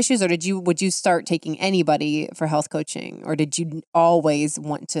hormone issues, or would you start taking anybody for health coaching, or did you always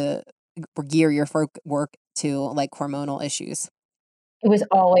want to gear your work to like hormonal issues? It was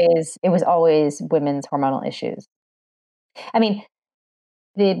always women's hormonal issues. I mean,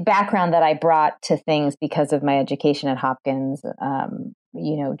 the background that I brought to things because of my education at Hopkins,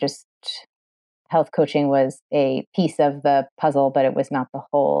 just health coaching was a piece of the puzzle, but it was not the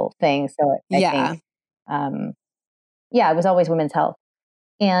whole thing. So I think, it was always women's health.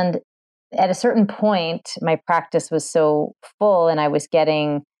 And at a certain point, my practice was so full and I was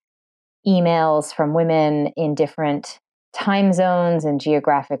getting emails from women in different time zones and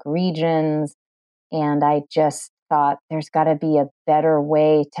geographic regions. And I just thought there's got to be a better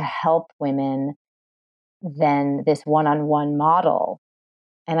way to help women than this one-on-one model.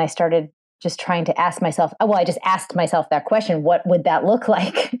 And I started just trying to ask myself, I just asked myself that question, what would that look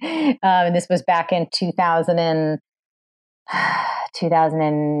like? And this was back in 2009.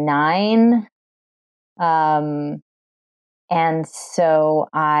 And so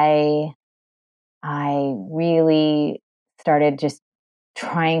I really started just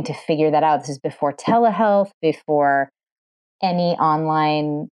trying to figure that out. This is before telehealth, before any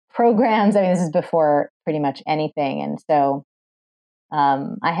online programs. I mean, this is before pretty much anything. And so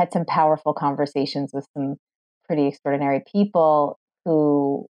I had some powerful conversations with some pretty extraordinary people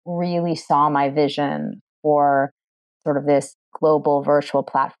who really saw my vision for sort of this global virtual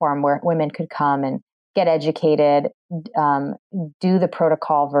platform where women could come and get educated, do the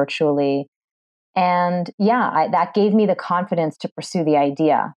protocol virtually. And that gave me the confidence to pursue the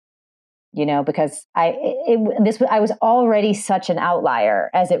idea, because I was already such an outlier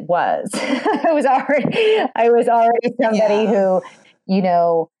as it was. I was already somebody who,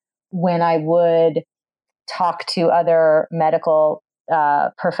 when I would talk to other medical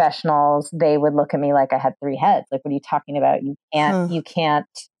professionals, they would look at me like I had three heads. Like, what are you talking about? You can't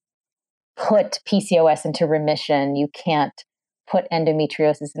put PCOS into remission. You can't put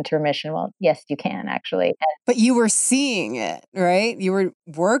endometriosis into remission. Well, yes, you can actually. But you were seeing it, right? You were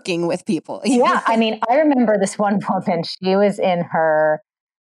working with people. Yeah. I mean, I remember this one woman, she was in her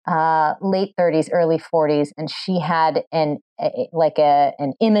late 30s, early 40s, and she had an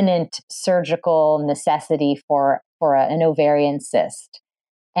imminent surgical necessity for an ovarian cyst.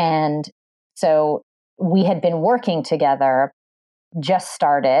 And so we had been working together, just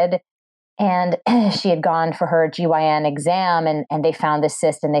started, and she had gone for her GYN exam and they found this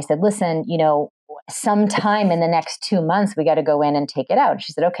cyst and they said, listen, sometime in the next 2 months, we got to go in and take it out. And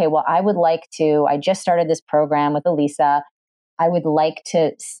she said, okay, well, I just started this program with Elisa. I would like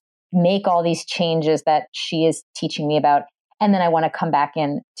to make all these changes that she is teaching me about. And then I want to come back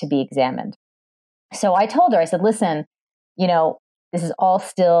in to be examined. So I told her, I said, listen, this is all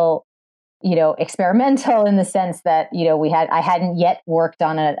still, experimental in the sense that, I hadn't yet worked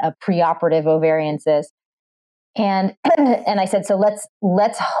on a preoperative ovarian cyst. And I said, so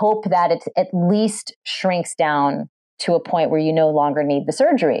let's hope that it at least shrinks down to a point where you no longer need the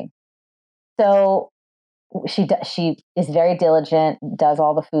surgery. So she is very diligent, does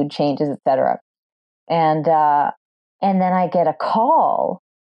all the food changes, etc. And then I get a call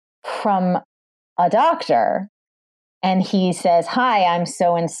from a doctor, and he says, "Hi, I'm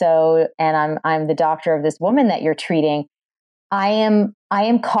so and so, and I'm the doctor of this woman that you're treating. I am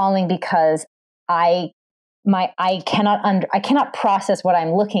calling because I cannot process what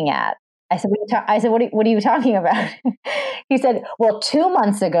I'm looking at." I said, "What are you talking about?" He said, "Well, 2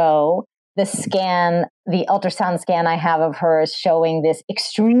 months ago, the ultrasound scan I have of her is showing this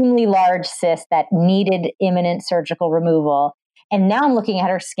extremely large cyst that needed imminent surgical removal. And now I'm looking at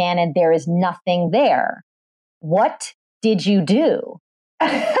her scan and there is nothing there. What did you do?"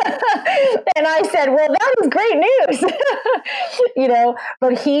 And I said, "Well, that is great news."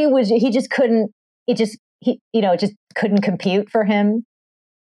 But he just couldn't, it just couldn't compute for him.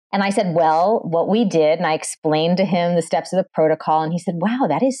 And I said, "Well, what we did," and I explained to him the steps of the protocol. And he said, "Wow,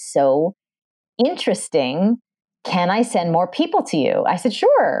 that is so interesting. Can I send more people to you?" I said,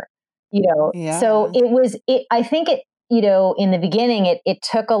 "Sure." So I think in the beginning, it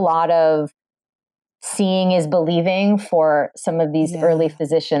took a lot of seeing is believing for some of these early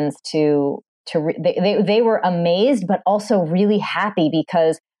physicians they were amazed, but also really happy,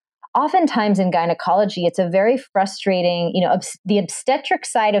 because oftentimes in gynecology, it's a very frustrating, the obstetric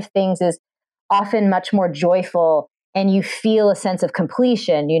side of things is often much more joyful, and you feel a sense of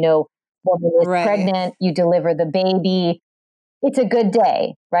completion. Woman is pregnant, you deliver the baby, it's a good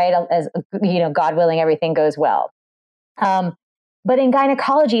day, right? As God willing, everything goes well. But in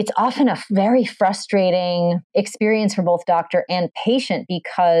gynecology, it's often a very frustrating experience for both doctor and patient,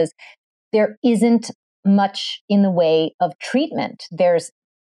 because there isn't much in the way of treatment. There's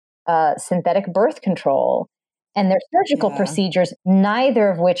synthetic birth control and there's surgical procedures, neither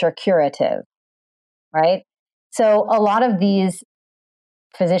of which are curative, right? So a lot of these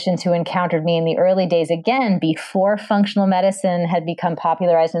physicians who encountered me in the early days, again, before functional medicine had become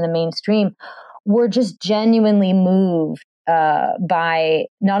popularized in the mainstream, were just genuinely moved by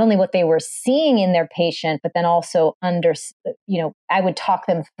not only what they were seeing in their patient, but then also I would talk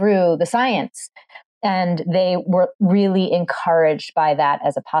them through the science. And they were really encouraged by that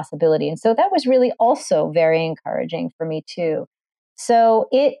as a possibility. And so that was really also very encouraging for me too. So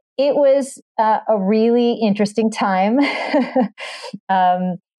it was a really interesting time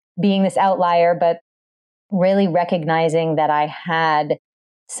being this outlier, but really recognizing that I had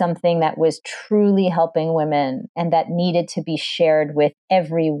something that was truly helping women and that needed to be shared with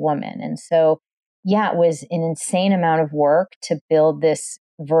every woman. And so, it was an insane amount of work to build this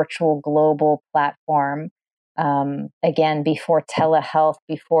virtual global platform. Again, before telehealth,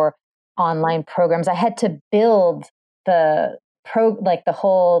 before online programs, I had to build the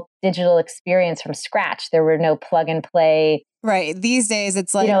whole digital experience from scratch. There were no plug and play. Right. These days,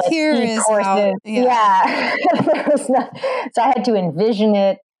 it's like, here is courses. how. Yeah. So I had to envision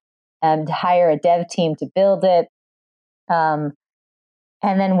it and hire a dev team to build it. And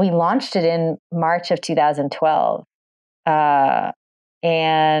then we launched it in March of 2012.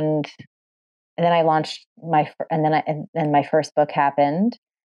 And then I launched my first book happened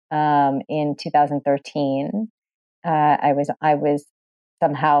in 2013. I was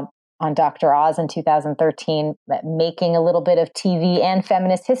somehow on Dr. Oz in 2013, making a little bit of TV and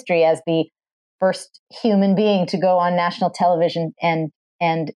feminist history as the first human being to go on national television and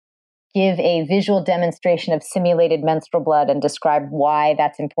give a visual demonstration of simulated menstrual blood and describe why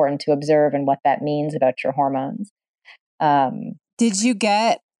that's important to observe and what that means about your hormones. Did you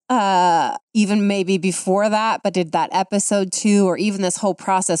get even maybe before that, but did that episode 2 or even this whole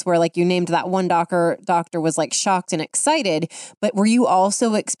process where like you named that one doctor was like shocked and excited, but were you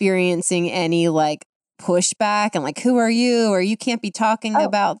also experiencing any like pushback and like, who are you? Or you can't be talking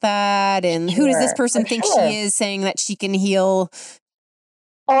about that. And who does this person think she is saying that she can heal?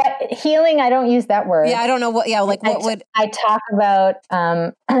 Oh, healing, I don't use that word. Yeah, I don't know what, I talk about,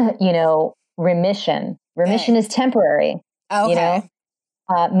 remission. Remission is temporary. Okay.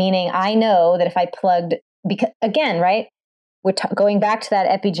 Meaning I know that if I plugged, because again, right, we're going back to that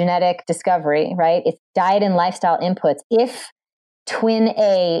epigenetic discovery, right? It's diet and lifestyle inputs. If twin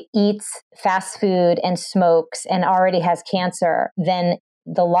A eats fast food and smokes and already has cancer, then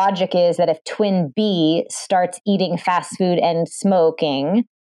the logic is that if twin B starts eating fast food and smoking,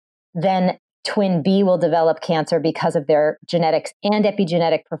 then twin B will develop cancer because of their genetics and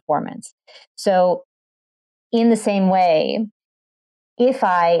epigenetic performance. So in the same way, if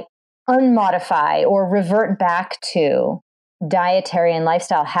I unmodify or revert back to dietary and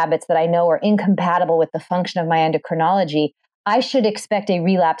lifestyle habits that I know are incompatible with the function of my endocrinology, I should expect a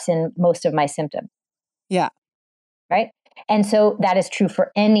relapse in most of my symptoms. Yeah. Right? And so that is true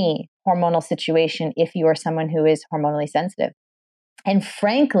for any hormonal situation if you are someone who is hormonally sensitive. And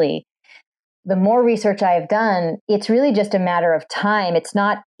frankly, the more research I have done, it's really just a matter of time. It's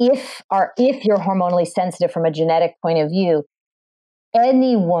not if you're hormonally sensitive from a genetic point of view.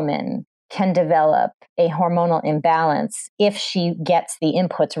 Any woman can develop a hormonal imbalance if she gets the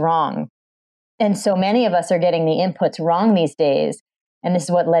inputs wrong. And so many of us are getting the inputs wrong these days. And this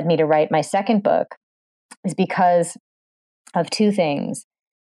is what led me to write my second book, is because of two things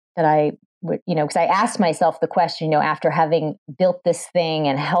that I would, because I asked myself the question, after having built this thing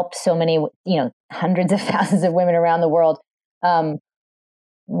and helped so many, hundreds of thousands of women around the world,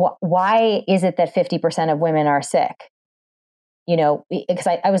 why is it that 50% of women are sick? Because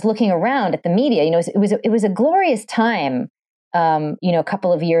I was looking around at the media, it was a glorious time, a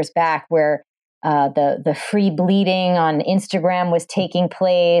couple of years back where the free bleeding on Instagram was taking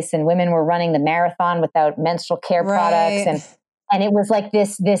place and women were running the marathon without menstrual care products. And it was like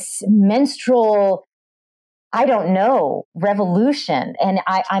this menstrual, I don't know, revolution. And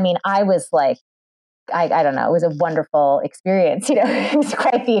I was like, I don't know, it was a wonderful experience. It was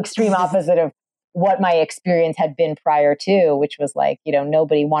quite the extreme opposite of what my experience had been prior to, which was like,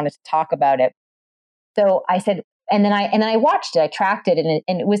 nobody wanted to talk about it. So I said, and then I watched it, I tracked it,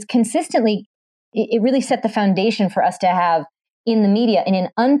 and it was consistently, it really set the foundation for us to have in the media, in an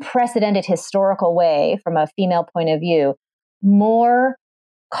unprecedented historical way, from a female point of view, more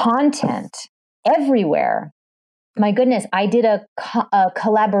content everywhere. My goodness, I did a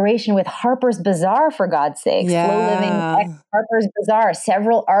collaboration with Harper's Bazaar, for God's sake. Yeah. Slow Living, Harper's Bazaar,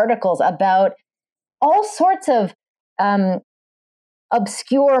 several articles about all sorts of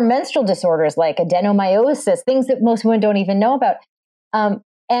obscure menstrual disorders like adenomyosis, things that most women don't even know about.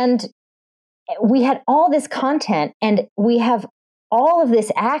 And we had all this content, and we have all of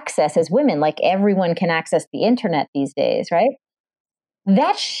this access as women, like everyone can access the internet these days, right?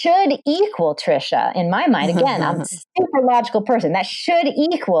 That should equal, Trisha, in my mind, again, I'm a super logical person, that should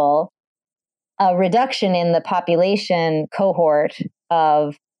equal a reduction in the population cohort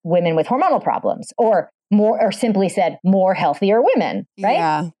of women with hormonal problems, or more, or simply said, more healthier women, right?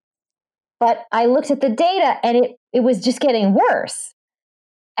 Yeah. But I looked at the data and it was just getting worse.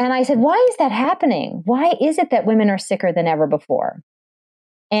 And I said, why is that happening? Why is it that women are sicker than ever before?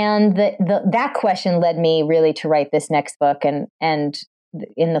 And that question led me really to write this next book and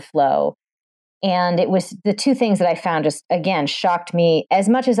In the Flow. And it was the two things that I found just, again, shocked me as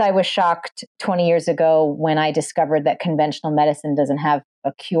much as I was shocked 20 years ago when I discovered that conventional medicine doesn't have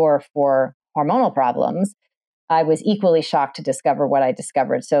a cure for hormonal problems. I was equally shocked to discover what I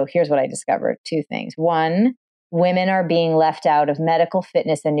discovered. So here's what I discovered. Two things. One, women are being left out of medical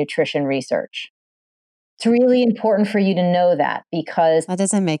fitness and nutrition research. It's really important for you to know that, because that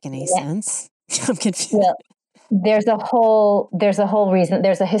doesn't make any sense. I'm confused. Well, there's a whole reason.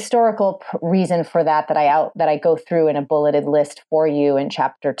 There's a historical reason for that I go through in a bulleted list for you in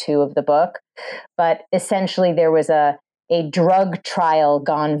chapter 2 of the book. But essentially, there was a drug trial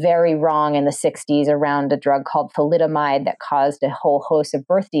gone very wrong in the 60s around a drug called thalidomide that caused a whole host of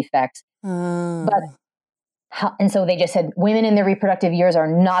birth defects. And so they just said women in their reproductive years are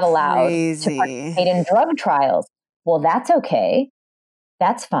not allowed to participate in drug trials. Well, that's okay.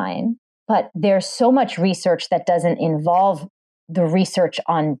 That's fine. But there's so much research that doesn't involve the research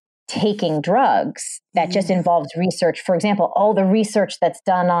on taking drugs, that just involves research. For example, all the research that's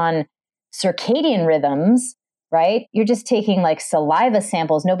done on circadian rhythms, right? You're just taking like saliva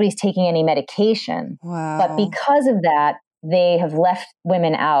samples. Nobody's taking any medication. Wow. But because of that, they have left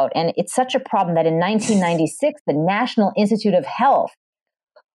women out. And it's such a problem that in 1996, the National Institute of Health,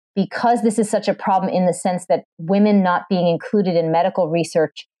 because this is such a problem in the sense that women not being included in medical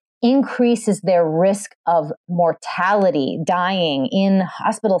research increases their risk of mortality, dying in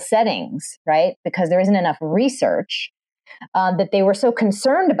hospital settings, right? Because there isn't enough research, that they were so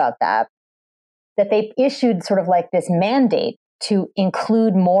concerned about that they issued sort of like this mandate to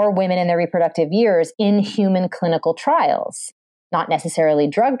include more women in their reproductive years in human clinical trials, not necessarily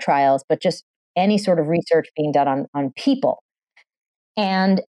drug trials, but just any sort of research being done on people.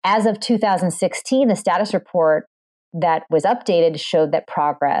 And as of 2016, the status report that was updated showed that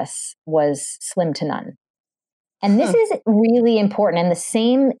progress was slim to none. And this is really important. And the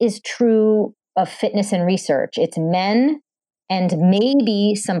same is true of fitness and research. It's men and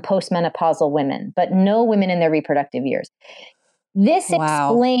maybe some postmenopausal women, but no women in their reproductive years. This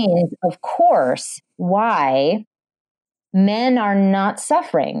explains, of course, why men are not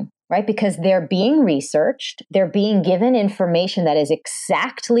suffering, right? Because they're being researched, they're being given information that is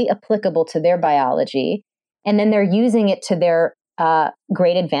exactly applicable to their biology, and then they're using it to their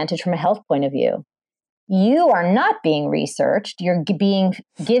great advantage from a health point of view. You are not being researched. You're being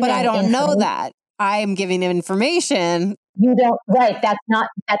given. But I don't know that. I'm giving them information. You don't, right. That's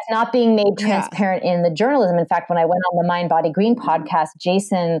not being made transparent in the journalism. In fact, when I went on the Mind Body Green podcast,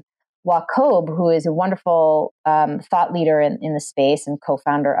 Jason Wachob, who is a wonderful thought leader in the space and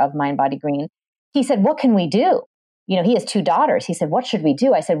co-founder of Mind Body Green, he said, what can we do? You know, he has 2 daughters. He said, what should we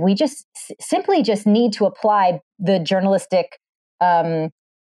do? I said, we just simply need to apply the journalistic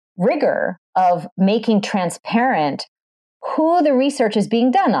rigor of making transparent who the research is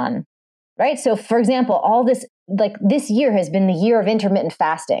being done on, right? So, for example, all this, like this year has been the year of intermittent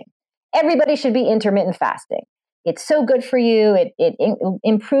fasting. Everybody should be intermittent fasting. It's so good for you. It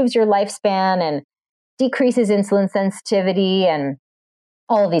improves your lifespan and decreases insulin sensitivity and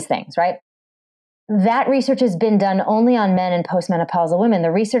all of these things, right? That research has been done only on men and postmenopausal women.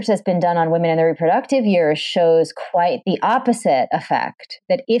 The research that's been done on women in their reproductive years shows quite the opposite effect,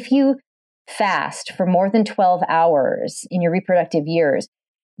 that if you fast for more than 12 hours in your reproductive years,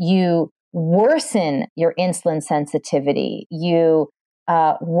 you worsen your insulin sensitivity, you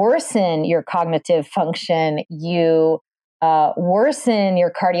worsen your cognitive function, you worsen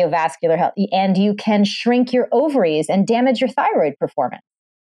your cardiovascular health, and you can shrink your ovaries and damage your thyroid performance.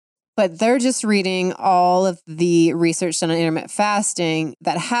 But they're just reading all of the research done on intermittent fasting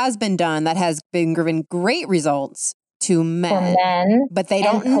that has been done, that has been given great results to men. For men, but they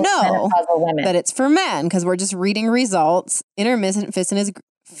don't know that it's for men, because we're just reading results. Intermittent fasting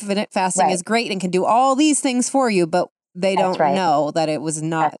is great and can do all these things for you, but they don't know that it was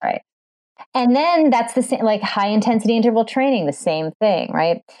not. That's right. And then that's the same, like high intensity interval training, the same thing,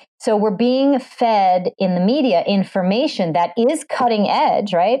 right? So we're being fed in the media information that is cutting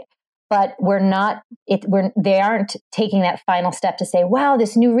edge, right? But they aren't taking that final step to say, wow,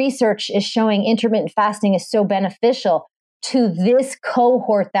 this new research is showing intermittent fasting is so beneficial to this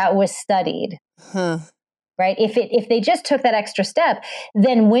cohort that was studied. Right? If they just took that extra step,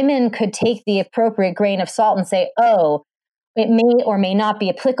 then women could take the appropriate grain of salt and say, oh, it may or may not be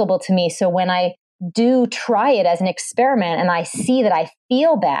applicable to me. So when I do try it as an experiment and I see that I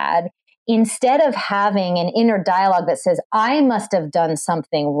feel bad, instead of having an inner dialogue that says, I must have done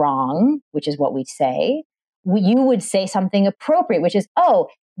something wrong, which is what we say, you would say something appropriate, which is, oh,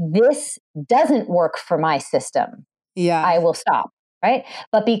 this doesn't work for my system. Yeah. I will stop. Right.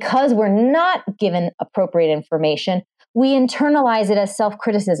 But because we're not given appropriate information, we internalize it as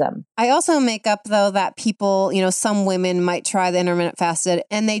self-criticism. I also make up, though, that people, some women might try the intermittent fasted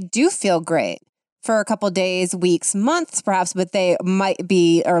and they do feel great for a couple days, weeks, months, perhaps, but they might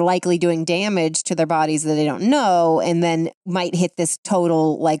be or likely doing damage to their bodies that they don't know, and then might hit this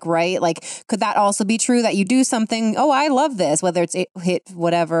total, right? Could that also be true that you do something, oh, I love this, whether it's hit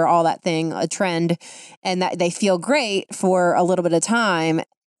whatever, all that thing, a trend, and that they feel great for a little bit of time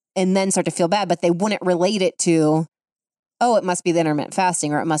and then start to feel bad, but they wouldn't relate it to, oh, it must be the intermittent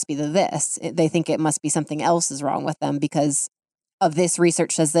fasting or it must be this. They think it must be something else is wrong with them because of this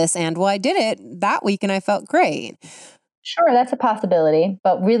research says this, and well, I did it that week and I felt great. Sure, that's a possibility.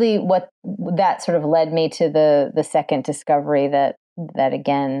 But really what that sort of led me to the second discovery that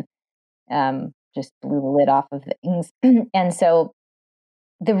again, just blew the lid off of things. And so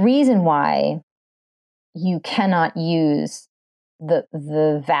the reason why you cannot use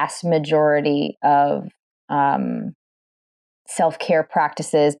the vast majority of self-care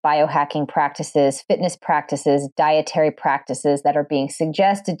practices, biohacking practices, fitness practices, dietary practices that are being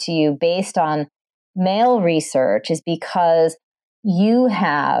suggested to you based on male research is because you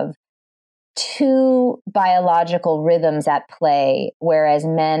have two biological rhythms at play, whereas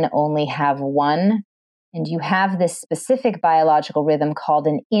men only have one. And you have this specific biological rhythm called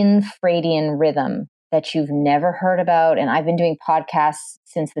an infradian rhythm that you've never heard about. And I've been doing podcasts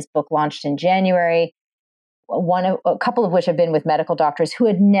since this book launched in January. A couple of which have been with medical doctors who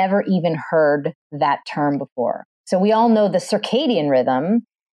had never even heard that term before. So we all know the circadian rhythm,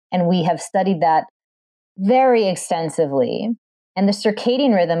 and we have studied that very extensively. And the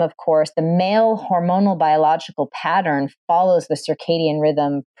circadian rhythm, of course, the male hormonal biological pattern follows the circadian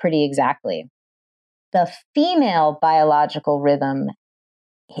rhythm pretty exactly. The female biological rhythm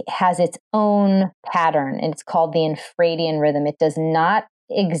has its own pattern, and it's called the infradian rhythm. It does not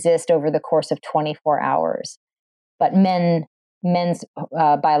exist over the course of 24 hours. But men's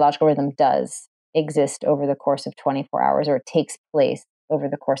biological rhythm does exist over the course of 24 hours, or it takes place over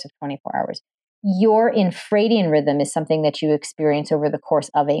the course of 24 hours. Your infradian rhythm is something that you experience over the course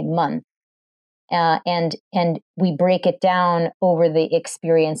of a month. And we break it down over the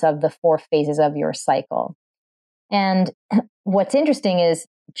experience of the 4 phases of your cycle. And what's interesting is,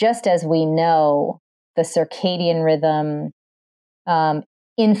 just as we know the circadian rhythm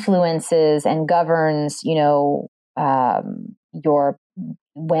influences and governs, your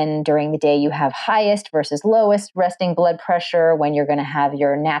when during the day you have highest versus lowest resting blood pressure, when you're going to have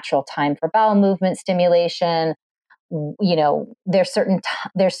your natural time for bowel movement stimulation. There's certain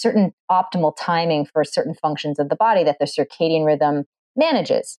optimal timing for certain functions of the body that the circadian rhythm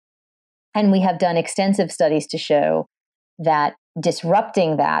manages. And we have done extensive studies to show that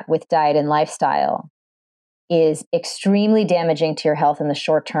disrupting that with diet and lifestyle is extremely damaging to your health in the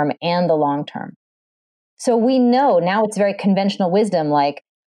short term and the long term. So we know now it's very conventional wisdom, like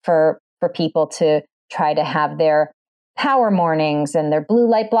for people to try to have their power mornings and their blue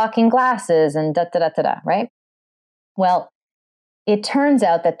light blocking glasses and right? Well, it turns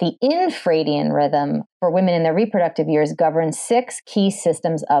out that the infradian rhythm for women in their reproductive years governs 6 key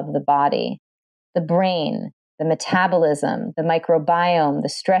systems of the body: the brain, the metabolism, the microbiome, the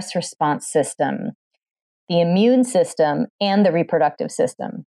stress response system, the immune system, and the reproductive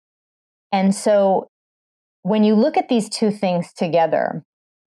system. And so when you look at these two things together,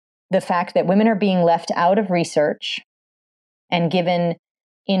 the fact that women are being left out of research and given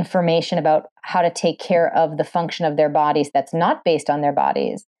information about how to take care of the function of their bodies that's not based on their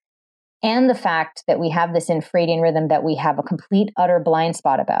bodies, and the fact that we have this infradian rhythm that we have a complete, utter blind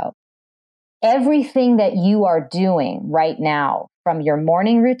spot about, everything that you are doing right now, from your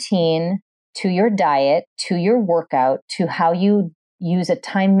morning routine to your diet, to your workout, to how you use a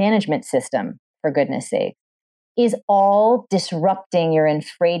time management system, for goodness sake, is all disrupting your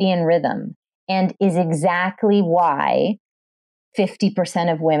infradian rhythm, and is exactly why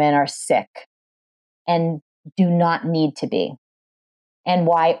 50% of women are sick and do not need to be, and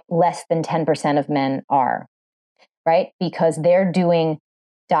why less than 10% of men are, right? Because they're doing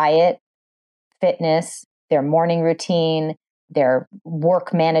diet, fitness, their morning routine, their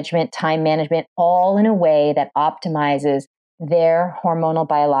work management, time management, all in a way that optimizes their hormonal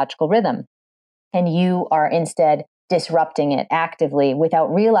biological rhythm. And you are instead disrupting it actively without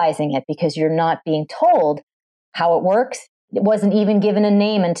realizing it, because you're not being told how it works. It wasn't even given a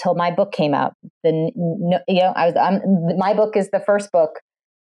name until my book came out. My book is the first book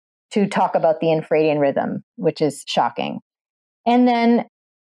to talk about the infradian rhythm, which is shocking. And then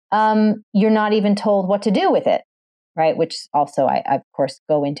you're not even told what to do with it, right? Which also I of course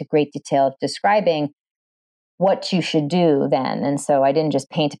go into great detail of describing what you should do then. And so I didn't just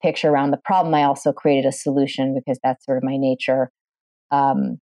paint a picture around the problem. I also created a solution, because that's sort of my nature.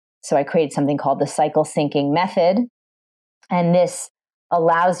 So I created something called the cycle syncing method. And this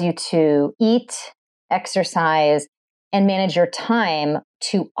allows you to eat, exercise, and manage your time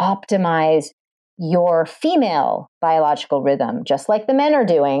to optimize your female biological rhythm, just like the men are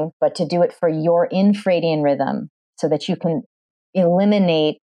doing, but to do it for your infradian rhythm so that you can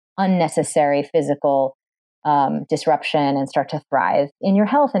eliminate unnecessary physical disruption and start to thrive in your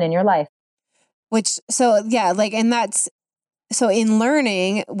health and in your life. So in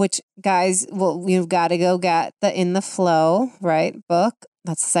learning, which guys, well, you've got to go get the In the Flow, right, book.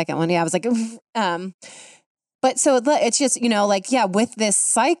 That's the second one. Yeah, I was like, but so it's just, with this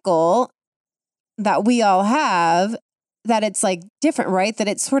cycle that we all have, that it's like different, right? That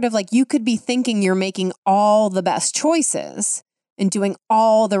it's sort of like you could be thinking you're making all the best choices and doing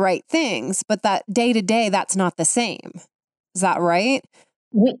all the right things, but that day to day, that's not the same. Is that right?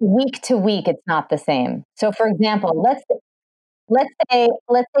 Week to week, it's not the same. So for example, let's say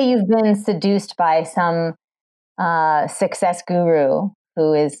you've been seduced by some success guru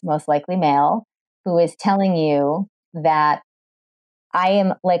who is most likely male, who is telling you that I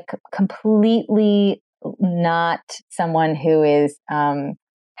am like completely not someone who is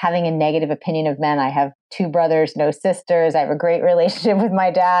having a negative opinion of men. I have 2 brothers, no sisters. I have a great relationship with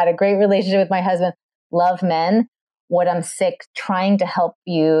my dad, a great relationship with my husband, love men. What I'm trying to help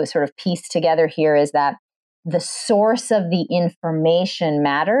you sort of piece together here is that the source of the information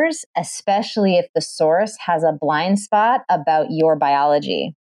matters, especially if the source has a blind spot about your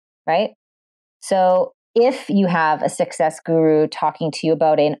biology, right? So if you have a success guru talking to you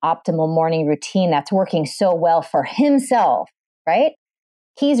about an optimal morning routine that's working so well for himself, right?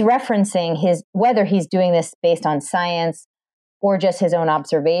 He's referencing whether he's doing this based on science or just his own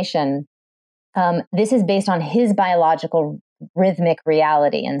observation. This is based on his biological rhythmic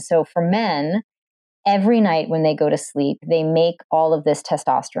reality. And so for men, every night when they go to sleep, they make all of this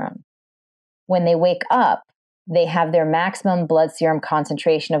testosterone. When they wake up, they have their maximum blood serum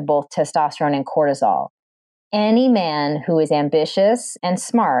concentration of both testosterone and cortisol. Any man who is ambitious and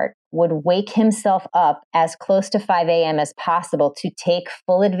smart would wake himself up as close to 5 a.m. as possible to take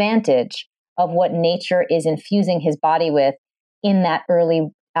full advantage of what nature is infusing his body with in that early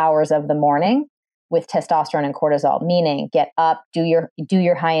hours of the morning with testosterone and cortisol, meaning get up, do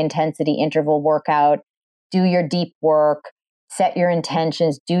your high intensity interval workout, do your deep work, set your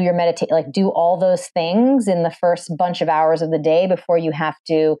intentions, do your meditate, like do all those things in the first bunch of hours of the day before you have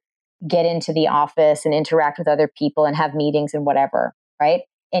to get into the office and interact with other people and have meetings and whatever, right?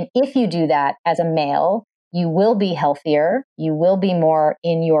 And if you do that as a male, you will be healthier, you will be more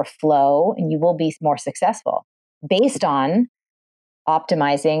in your flow, and you will be more successful based on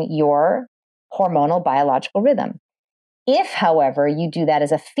optimizing your hormonal biological rhythm. If, however, you do that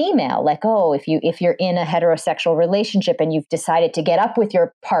as a female, like, if you're in a heterosexual relationship and you've decided to get up with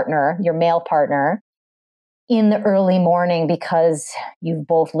your partner, your male partner, in the early morning because you've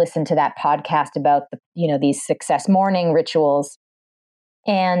both listened to that podcast about these success morning rituals,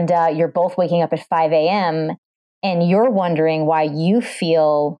 and you're both waking up at 5 a.m. and you're wondering why you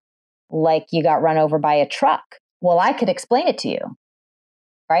feel like you got run over by a truck. Well, I could explain it to you,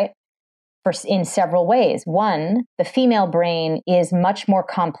 right? In several ways. One, the female brain is much more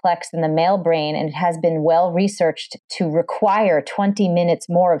complex than the male brain, and it has been well researched to require 20 minutes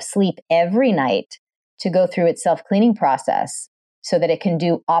more of sleep every night to go through its self-cleaning process so that it can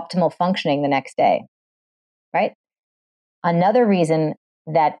do optimal functioning the next day, right? Another reason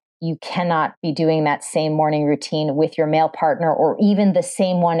that you cannot be doing that same morning routine with your male partner, or even the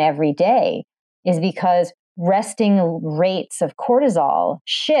same one every day, is because resting rates of cortisol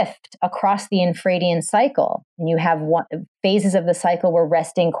shift across the infradian cycle. And you have phases of the cycle where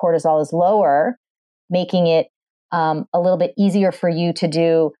resting cortisol is lower, making it a little bit easier for you to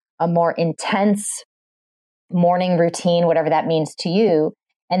do a more intense morning routine, whatever that means to you.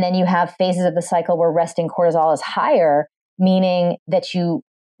 And then you have phases of the cycle where resting cortisol is higher, meaning that you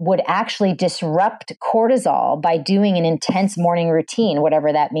would actually disrupt cortisol by doing an intense morning routine,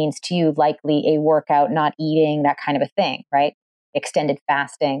 whatever that means to you, likely a workout, not eating, that kind of a thing, right? Extended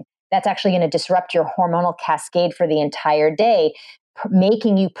fasting. That's actually going to disrupt your hormonal cascade for the entire day,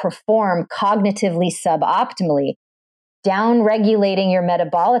 making you perform cognitively suboptimally, down-regulating your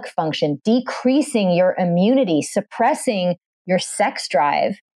metabolic function, decreasing your immunity, suppressing your sex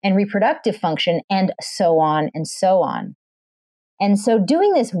drive and reproductive function, and so on and so on. And so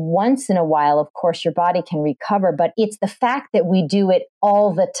doing this once in a while, of course, your body can recover, but it's the fact that we do it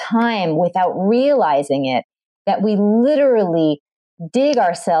all the time without realizing it, that we literally dig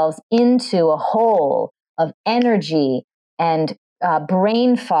ourselves into a hole of energy and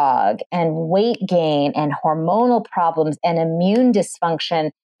brain fog and weight gain and hormonal problems and immune dysfunction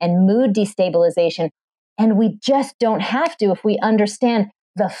and mood destabilization. And we just don't have to if we understand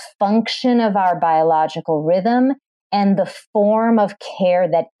the function of our biological rhythm and the form of care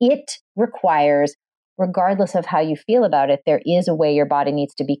that it requires, regardless of how you feel about it. There is a way your body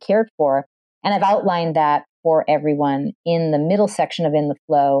needs to be cared for. And I've outlined that for everyone in the middle section of In the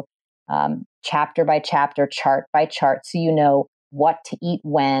Flow, chapter by chapter, chart by chart, so you know what to eat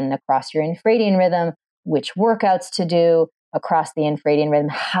when across your infradian rhythm, which workouts to do across the infradian rhythm,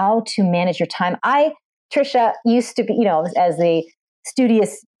 how to manage your time. Trisha, used to be, as the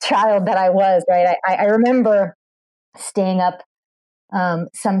studious child that I was, right? I remember staying up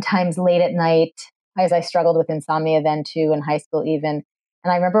sometimes late at night, as I struggled with insomnia then too, in high school even.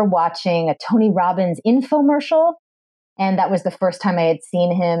 And I remember watching a Tony Robbins infomercial. And that was the first time I had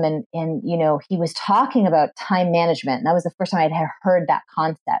seen him. And he was talking about time management. And that was the first time I had heard that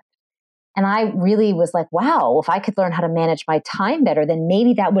concept. And I really was like, wow, if I could learn how to manage my time better, then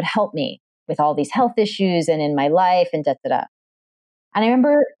maybe that would help me with all these health issues and in my life and da-da-da. And I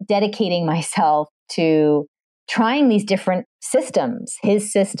remember dedicating myself to trying these different systems,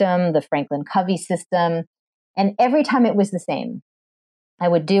 his system, the Franklin Covey system. And every time it was the same. I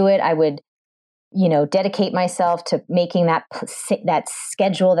would do it. I would, dedicate myself to making that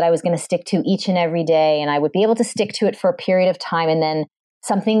schedule that I was going to stick to each and every day. And I would be able to stick to it for a period of time. And then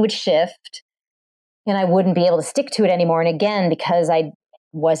something would shift and I wouldn't be able to stick to it anymore. And again, because I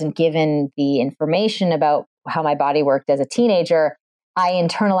wasn't given the information about how my body worked as a teenager, I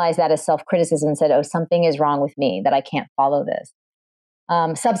internalized that as self-criticism and said, oh, something is wrong with me, that I can't follow this.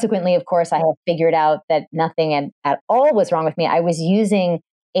 Subsequently, of course, I have figured out that nothing at all was wrong with me. I was using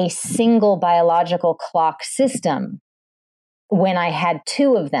a single biological clock system when I had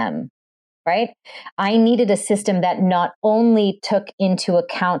two of them, right? I needed a system that not only took into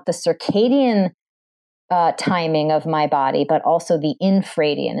account the circadian timing of my body, but also the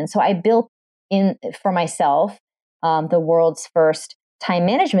infradian. And so I built for myself the world's first time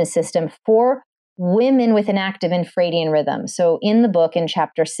management system for women with an active infradian rhythm. So in the book, in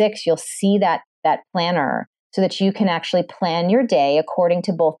chapter 6, you'll see that planner so that you can actually plan your day according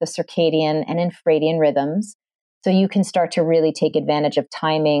to both the circadian and infradian rhythms. So you can start to really take advantage of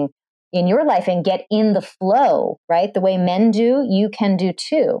timing in your life and get in the flow, right? The way men do, you can do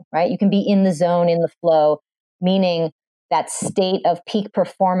too, right? You can be in the zone, in the flow, meaning that state of peak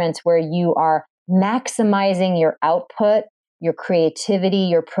performance where you are maximizing your output, your creativity,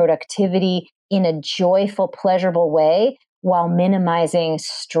 your productivity in a joyful, pleasurable way while minimizing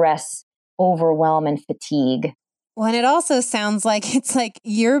stress, overwhelm, and fatigue. Well, and it also sounds like it's like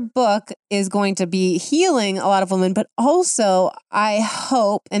your book is going to be healing a lot of women, but also I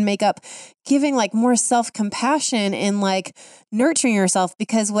hope and make up giving like more self-compassion and like nurturing yourself.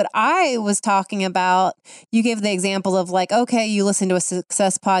 Because what I was talking about, you gave the example of like, okay, you listen to a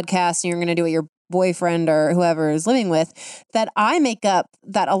success podcast and you're going to do what your boyfriend or whoever is living with, that I make up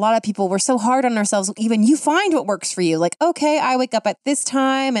that a lot of people were so hard on ourselves. Even you find what works for you. Like, okay, I wake up at this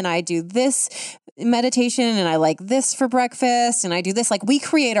time and I do this meditation and I like this for breakfast and I do this. Like we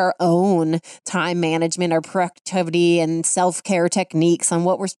create our own time management, our productivity and self-care techniques on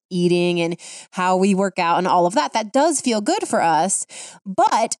what we're eating and how we work out and all of that. That does feel good for us.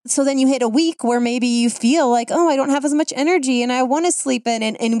 But so then you hit a week where maybe you feel like, oh, I don't have as much energy and I want to sleep in.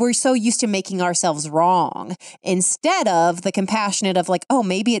 And we're so used to making ourselves wrong instead of the compassionate of like, oh,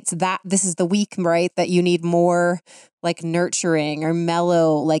 maybe it's that this is the week, right? That you need more like nurturing or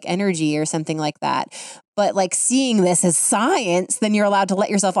mellow, like energy or something like that. But like seeing this as science, then you're allowed to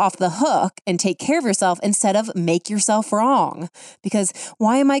let yourself off the hook and take care of yourself instead of make yourself wrong. Because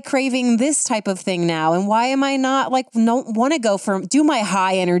why am I craving this type of thing now? And why am I not like, don't want to do my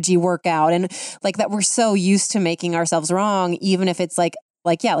high energy workout? And like that we're so used to making ourselves wrong, even if it's like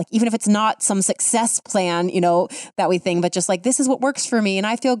like, yeah, like even if it's not some success plan, that we think, but just like, this is what works for me and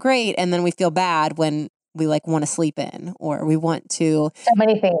I feel great. And then we feel bad when we like want to sleep in or we want to. So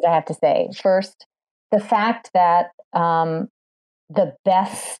many things I have to say. First, the fact that the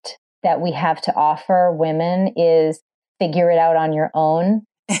best that we have to offer women is figure it out on your own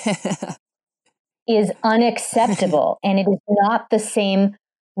is unacceptable. And it is not the same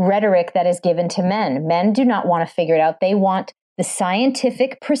rhetoric that is given to men. Men do not want to figure it out. They want the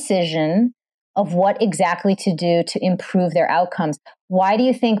scientific precision of what exactly to do to improve their outcomes. Why do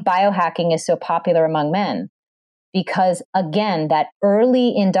you think biohacking is so popular among men? Because again, that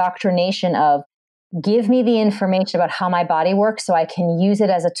early indoctrination of give me the information about how my body works so I can use it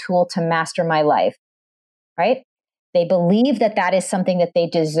as a tool to master my life, right? They believe that that is something that they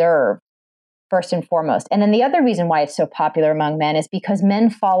deserve first and foremost. And then the other reason why it's so popular among men is because men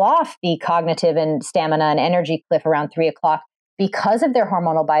fall off the cognitive and stamina and energy cliff around 3:00 because of their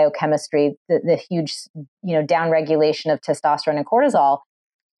hormonal biochemistry, the huge, downregulation of testosterone and cortisol.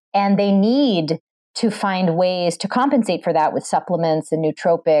 And they need to find ways to compensate for that with supplements and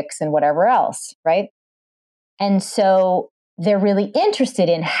nootropics and whatever else, right? And so they're really interested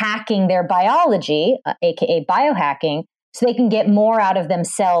in hacking their biology, aka biohacking, so they can get more out of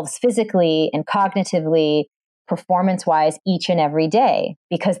themselves physically and cognitively, performance-wise, each and every day,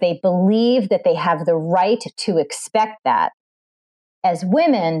 because they believe that they have the right to expect that. As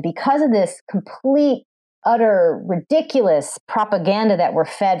women, because of this complete, utter, ridiculous propaganda that we're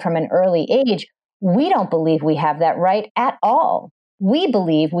fed from an early age, we don't believe we have that right at all. We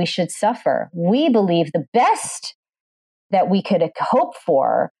believe we should suffer. We believe the best that we could hope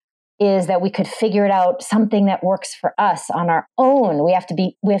for is that we could figure it out, something that works for us on our own. We have to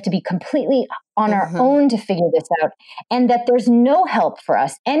be completely on our own to figure this out, and that there's no help for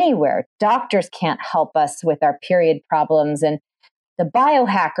us anywhere. Doctors can't help us with our period problems, and the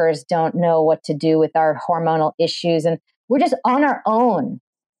biohackers don't know what to do with our hormonal issues, and we're just on our own.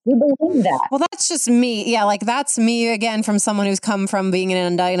 We believe that. Well, that's just me. Yeah, like that's me again from someone who's come from being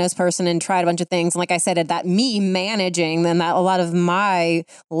an undiagnosed person and tried a bunch of things. And like I said, that me managing, then that a lot of my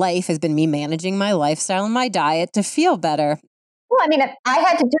life has been me managing my lifestyle and my diet to feel better. Well, I mean, I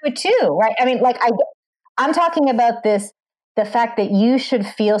had to do it too, right? I mean, like I'm talking about this, the fact that you should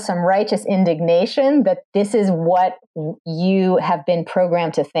feel some righteous indignation that this is what you have been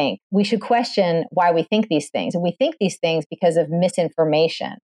programmed to think. We should question why we think these things. And we think these things because of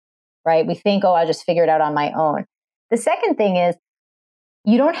misinformation, right? We think, oh, I'll just figure it out on my own. The second thing is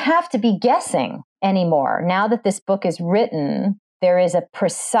you don't have to be guessing anymore. Now that this book is written, there is a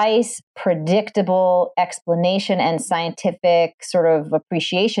precise, predictable explanation and scientific sort of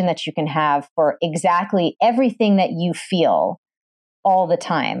appreciation that you can have for exactly everything that you feel all the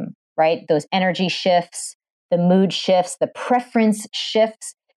time, right? Those energy shifts, the mood shifts, the preference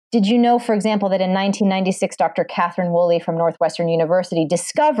shifts. Did you know, for example, that in 1996, Dr. Catherine Woolley from Northwestern University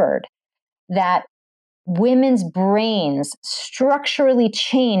discovered that women's brains structurally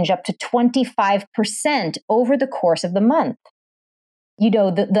change up to 25% over the course of the month?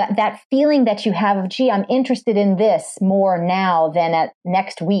 That feeling that you have of, gee, I'm interested in this more now than at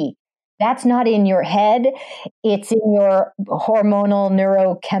next week. That's not in your head. It's in your hormonal,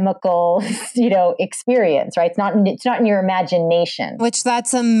 neurochemical, experience, right? It's not in your imagination. Which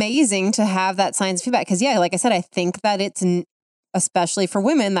that's amazing to have that science feedback. Because yeah, like I said, I think that it's, especially for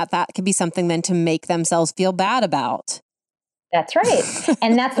women, that could be something then to make themselves feel bad about. That's right.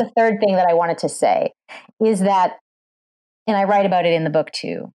 And that's the third thing that I wanted to say is that, and I write about it in the book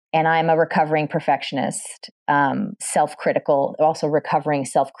too, and I'm a recovering perfectionist, self-critical, also recovering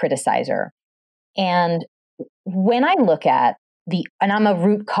self-criticizer. And when I look at and I'm a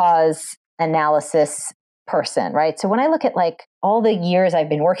root cause analysis person, right? So when I look at like all the years I've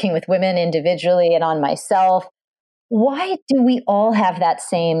been working with women individually and on myself, why do we all have that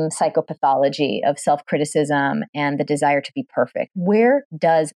same psychopathology of self-criticism and the desire to be perfect? Where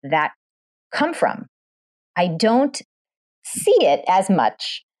does that come from? I don't see it as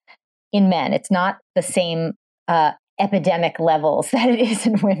much in men. It's not the same epidemic levels that it is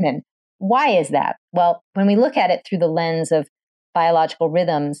in women. Why is that? Well, when we look at it through the lens of biological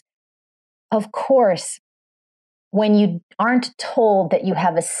rhythms, of course, when you aren't told that you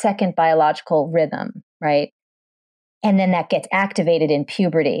have a second biological rhythm, right? And then that gets activated in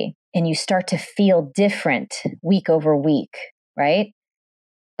puberty and you start to feel different week over week, right?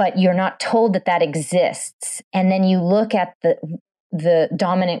 But you're not told that exists. And then you look at the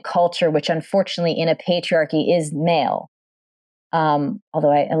dominant culture, which unfortunately in a patriarchy is male.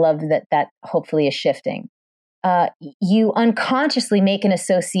 Although I love that hopefully is shifting. you unconsciously make an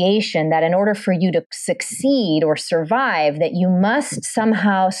association that in order for you to succeed or survive, that you must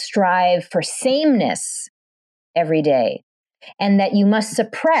somehow strive for sameness every day, and that you must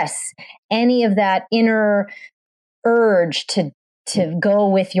suppress any of that inner urge to go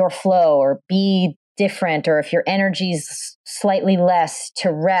with your flow or be different, or if your energy's slightly less,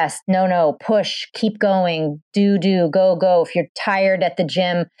 to rest. No, push, keep going, do, go. If you're tired at the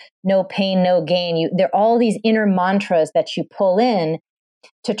gym, no pain, no gain. There are all these inner mantras that you pull in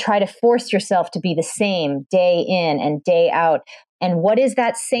to try to force yourself to be the same day in and day out. And what is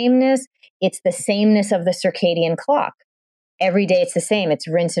that sameness? It's the sameness of the circadian clock. Every day it's the same. It's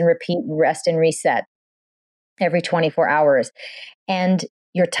rinse and repeat, rest and reset every 24 hours. And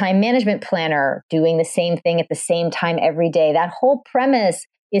your time management planner doing the same thing at the same time every day. That whole premise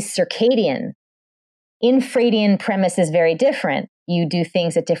is circadian. Infradian premise is very different. You do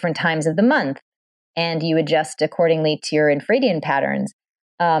things at different times of the month and you adjust accordingly to your infradian patterns.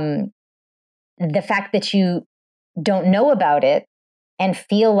 The fact that you don't know about it and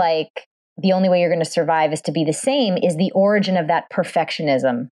feel like the only way you're going to survive is to be the same is the origin of that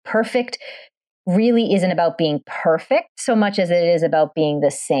perfectionism. Perfect really isn't about being perfect so much as it is about being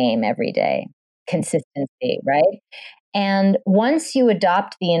the same every day. Consistency, right? And once you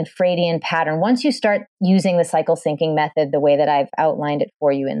adopt the infradian pattern, once you start using the cycle syncing method the way that I've outlined it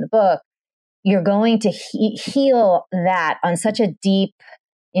for you in the book, you're going to heal that on such a deep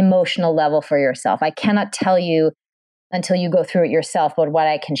emotional level for yourself. I cannot tell you until you go through it yourself, but what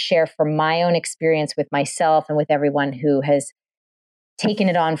I can share from my own experience with myself and with everyone who has taken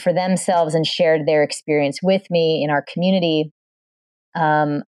it on for themselves and shared their experience with me in our community.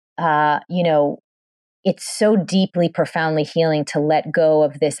 It's so deeply, profoundly healing to let go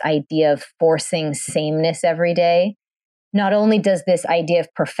of this idea of forcing sameness every day. Not only does this idea of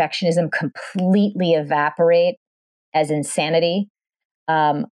perfectionism completely evaporate as insanity,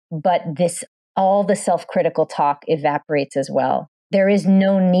 but all the self-critical talk evaporates as well. There is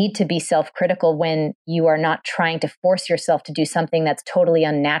no need to be self-critical when you are not trying to force yourself to do something that's totally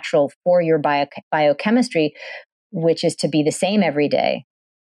unnatural for your biochemistry, which is to be the same every day.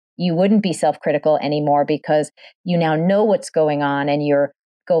 You wouldn't be self-critical anymore because you now know what's going on and you're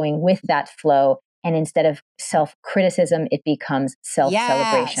going with that flow. And instead of self-criticism, it becomes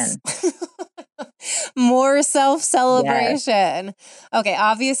self-celebration. Yes. More self-celebration. Yes. Okay,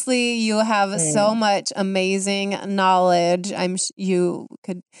 obviously you have so much amazing knowledge. We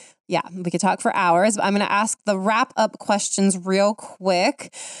could talk for hours, but I'm going to ask the wrap-up questions real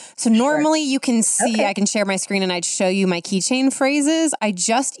quick. So normally you can see, I can share my screen and I'd show you my keychain phrases. I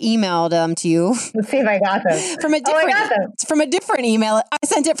just emailed them to you. Let's see if I got them. From a different email. I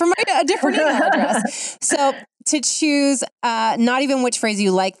sent it from a different email address. So to choose, not even which phrase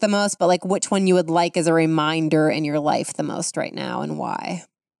you like the most, but like which one you would like as a reminder in your life the most right now and why.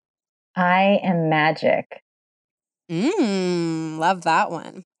 I am magic. Love that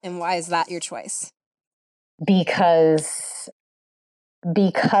one. And why is that your choice? Because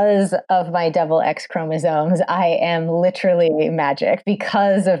of my double X chromosomes, I am literally magic.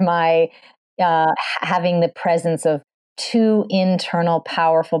 Because of my having the presence of two internal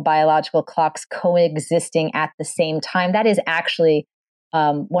powerful biological clocks coexisting at the same time. That is actually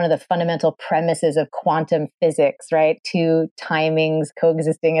one of the fundamental premises of quantum physics, right? Two timings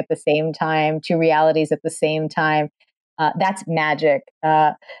coexisting at the same time, two realities at the same time. That's magic.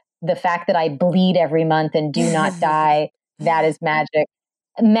 The fact that I bleed every month and do not die, that is magic.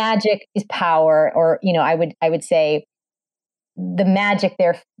 Magic is power, or I would say the magic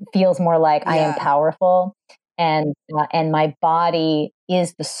there feels more like I am powerful, and my body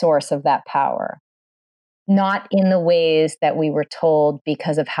is the source of that power. Not in the ways that we were told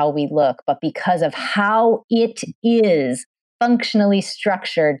because of how we look, but because of how it is functionally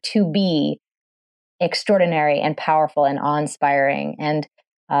structured to be extraordinary and powerful and awe-inspiring, and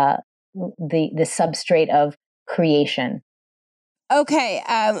the substrate of creation. Okay,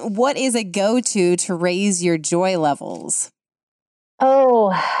 what is a go-to to raise your joy levels?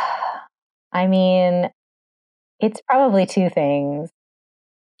 Oh, I mean, it's probably two things.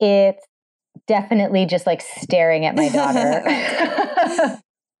 It's definitely just like staring at my daughter.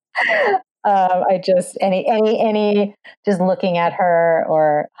 I just any just looking at her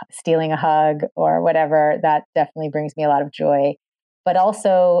or stealing a hug or whatever, that definitely brings me a lot of joy. But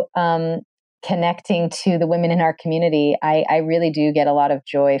also connecting to the women in our community, I really do get a lot of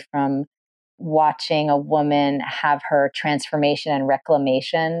joy from watching a woman have her transformation and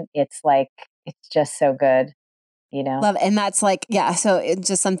reclamation. It's just so good. Love it. And that's like, yeah. So it's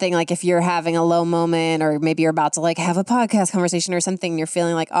just something like if you're having a low moment or maybe you're about to like have a podcast conversation or something, you're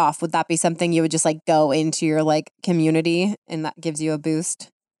feeling like off. Would that be something you would just like go into your like community and that gives you a boost?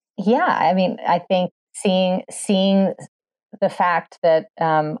 Yeah. I mean, I think seeing the fact that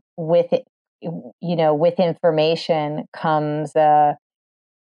with it, with information comes a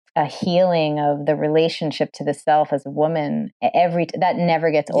healing of the relationship to the self as a woman. That never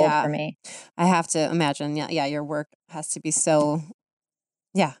gets old for me. I have to imagine. Yeah. Your work has to be so.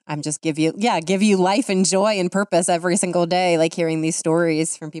 Yeah, I'm just give you life and joy and purpose every single day, like hearing these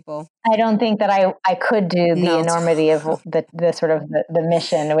stories from people. I don't think that I could do the enormity of the sort of the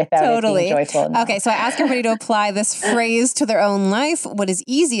mission without it being joyful. No. Okay, so I ask everybody to apply this phrase to their own life. What is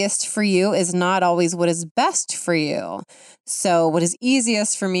easiest for you is not always what is best for you. So what is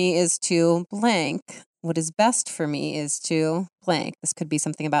easiest for me is to blank. What is best for me is to blank. This could be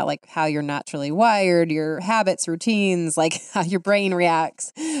something about like how you're naturally wired, your habits, routines, like how your brain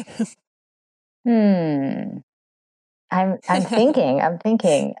reacts. I'm thinking. I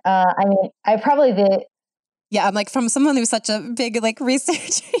mean, I probably did. Yeah, I'm like from someone who's such a big like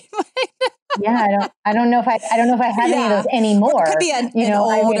researcher. Yeah, I don't know if I have any of those anymore. It could be an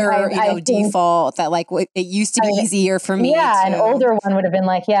older, default that like it used to be easier for me. Yeah, an older one would have been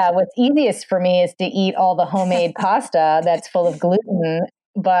like, yeah, what's easiest for me is to eat all the homemade pasta that's full of gluten,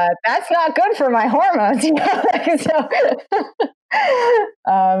 but that's not good for my hormones. So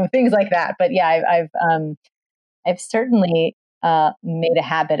things like that. But yeah, I've certainly made a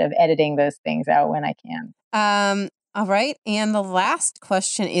habit of editing those things out when I can. All right. And the last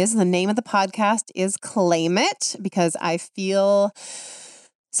question is the name of the podcast is Claim It, because I feel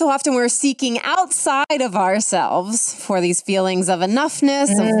so often we're seeking outside of ourselves for these feelings of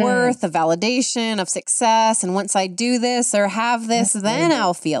enoughness, of worth, of validation, of success. And once I do this or have this, then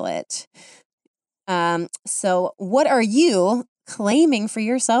I'll feel it. So what are you claiming for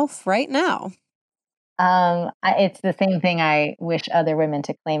yourself right now? It's the same thing I wish other women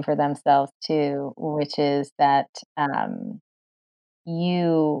to claim for themselves too, which is that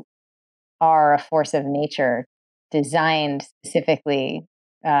you are a force of nature designed specifically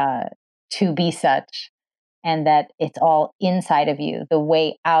to be such, and that it's all inside of you. The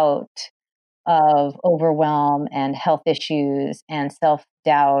way out of overwhelm and health issues and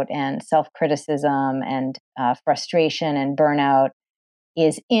self-doubt and self-criticism and frustration and burnout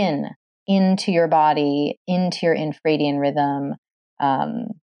is into your body, into your infradian rhythm,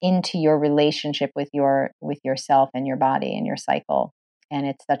 into your relationship with yourself and your body and your cycle. And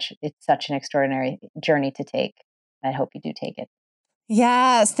it's such an extraordinary journey to take. I hope you do take it.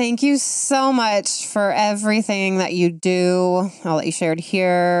 Yes, thank you so much for everything that you do, all that you shared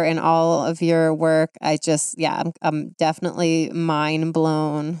here, and all of your work. I'm definitely mind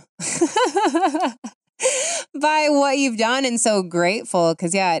blown by what you've done, and so grateful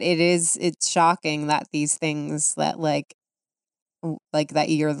because it's shocking that these things that like that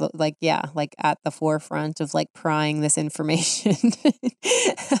you're like at the forefront of like prying this information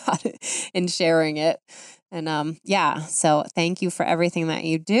and sharing it. And so thank you for everything that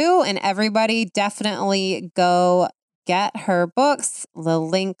you do. And everybody definitely go get her books. The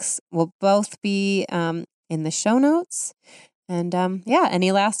links will both be in the show notes. And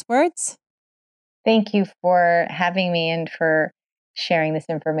any last words? Thank you for having me and for sharing this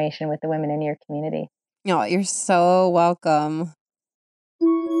information with the women in your community. Oh, you're so welcome.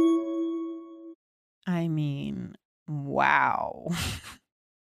 I mean, wow.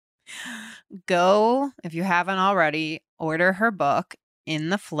 Go, if you haven't already, order her book, In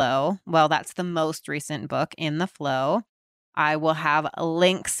the Flow. Well, that's the most recent book, In the Flow. I will have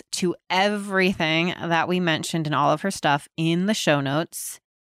links to everything that we mentioned and all of her stuff in the show notes.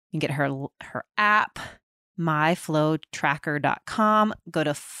 You can get her app, myflowtracker.com. Go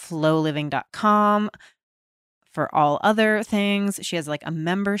to flowliving.com for all other things. She has like a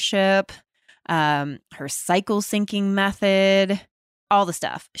membership, her cycle syncing method, all the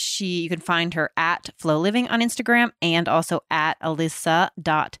stuff. You can find her at Flow Living on Instagram and also at Alisa.Vitti.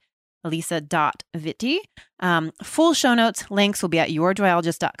 Full show notes, links will be at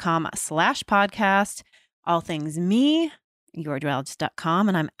yourjoyologist.com/podcast. All things me, yourjoyologist.com,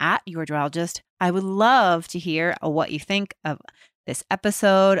 and I'm at yourjoyologist. I would love to hear what you think of this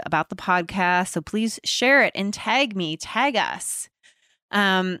episode, about the podcast. So please share it and tag us.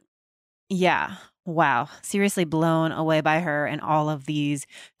 Wow. Seriously blown away by her and all of these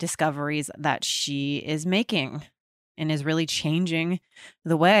discoveries that she is making and is really changing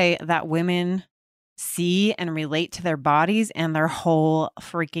the way that women see and relate to their bodies and their whole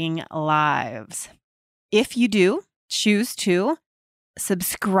freaking lives. If you do choose to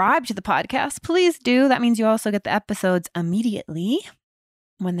subscribe to the podcast, please do. That means you also get the episodes immediately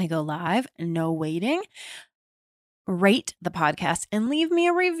when they go live. No waiting. Rate the podcast and leave me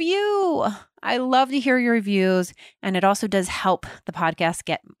a review. I love to hear your reviews, and it also does help the podcast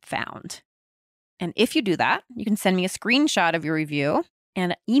get found. And if you do that, you can send me a screenshot of your review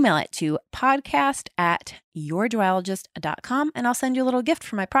and email it to podcast@yourjoyologist.com, and I'll send you a little gift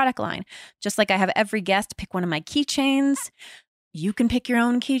for my product line. Just like I have every guest pick one of my keychains, you can pick your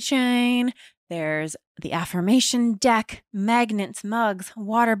own keychain. There's the affirmation deck, magnets, mugs,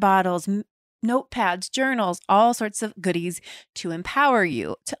 water bottles, notepads, journals, all sorts of goodies to empower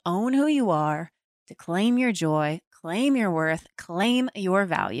you to own who you are, to claim your joy, claim your worth, claim your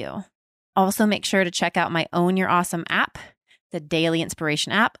value. Also, make sure to check out my Own Your Awesome app, the daily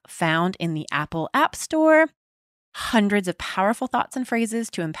inspiration app found in the Apple App Store. Hundreds of powerful thoughts and phrases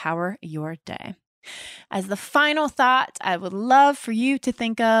to empower your day. As the final thought, I would love for you to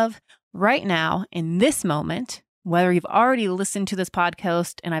think of right now in this moment, whether you've already listened to this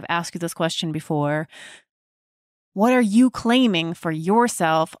podcast and I've asked you this question before, what are you claiming for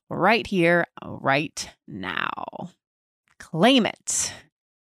yourself right here, right now? Claim it.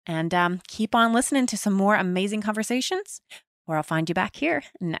 And keep on listening to some more amazing conversations, or I'll find you back here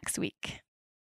next week.